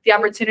the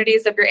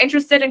opportunities. If you're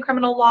interested in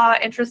criminal law,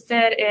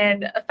 interested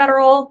in a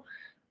federal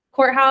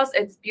courthouse,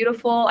 it's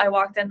beautiful. I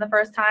walked in the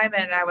first time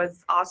and I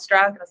was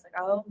awestruck. I was like,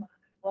 oh my,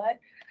 what?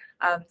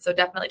 So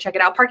definitely check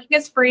it out. Parking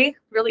is free,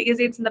 really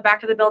easy. It's in the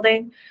back of the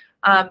building.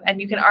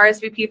 And you can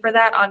RSVP for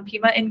that on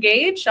Pima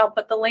Engage. I'll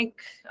put the link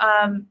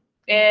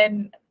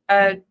in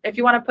if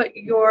you want to put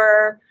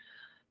your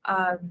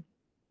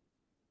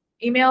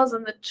emails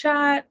in the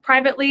chat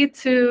privately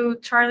to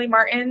Charlie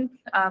Martin.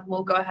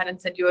 We'll go ahead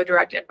and send you a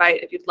direct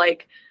invite if you'd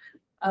like.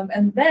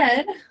 And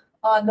then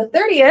on the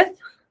 30th,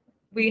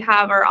 we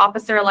have our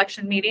officer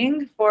election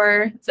meeting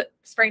for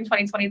spring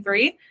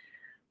 2023.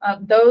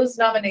 Those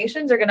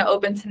nominations are going to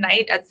open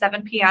tonight at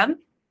 7 p.m.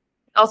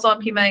 Also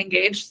on Pima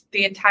Engage,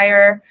 the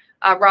entire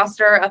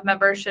roster of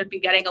members should be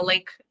getting a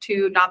link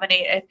to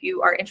nominate if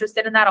you are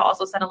interested in that. I'll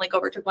also send a link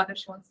over to Gwen if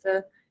she wants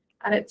to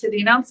add it to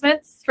the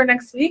announcements for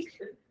next week.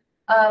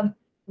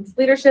 It's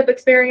leadership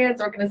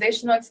experience,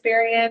 organizational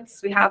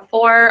experience. We have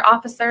 4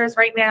 officers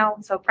right now.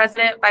 So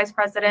president, vice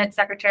president,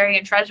 secretary,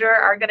 and treasurer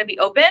are going to be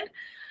open.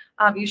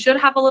 You should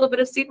have a little bit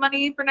of seed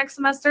money for next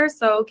semester,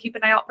 so keep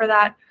an eye out for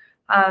that.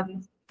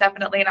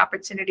 Definitely an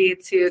opportunity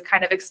to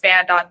kind of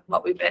expand on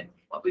what we've been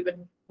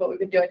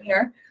doing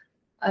here.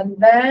 And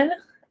then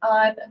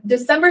on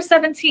December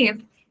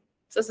 17th,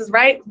 so this is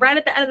right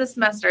at the end of the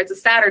semester, it's a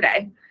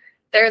Saturday,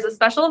 there is a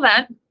special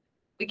event.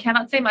 We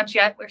cannot say much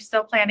yet, we're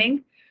still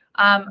planning,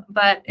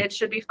 but it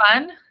should be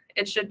fun.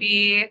 It should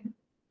be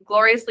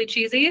gloriously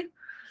cheesy.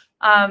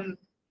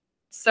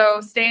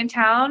 So stay in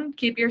town,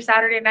 keep your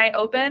Saturday night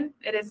open.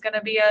 It is going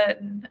to be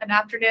an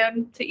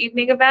afternoon to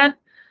evening event.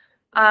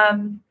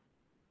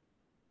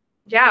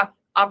 Yeah,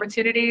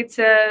 opportunity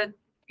to,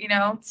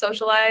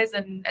 socialize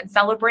and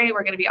celebrate.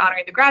 We're going to be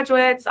honoring the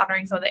graduates,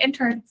 honoring some of the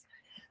interns.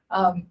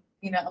 And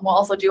we'll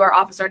also do our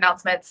officer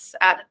announcements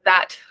at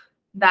that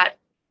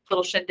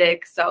little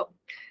shindig. So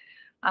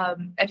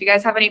if you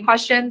guys have any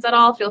questions at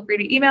all, feel free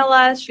to email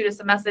us, shoot us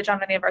a message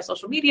on any of our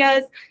social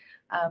medias.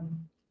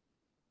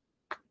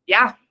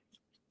 Yeah.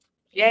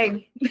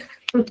 Yay.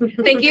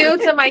 Thank you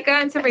to Micah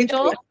and to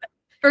Rachel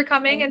for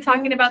coming and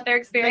talking about their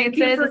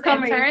experiences as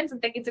interns.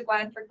 And thank you to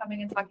Gwen for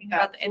coming and talking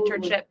about the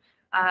internship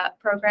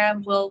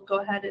program. We'll go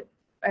ahead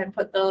and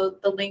put the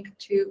link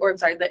to, or I'm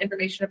sorry, the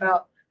information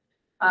about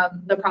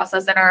the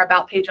process in our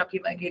About page on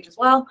Pima Engage as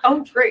well.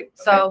 Oh, great. Okay.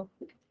 So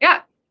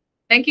yeah,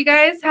 thank you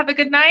guys. Have a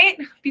good night.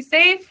 Be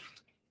safe.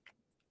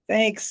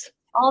 Thanks.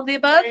 All of the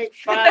above.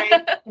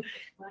 Bye.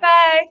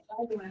 Bye.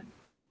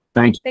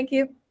 Thank you. Thank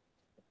you.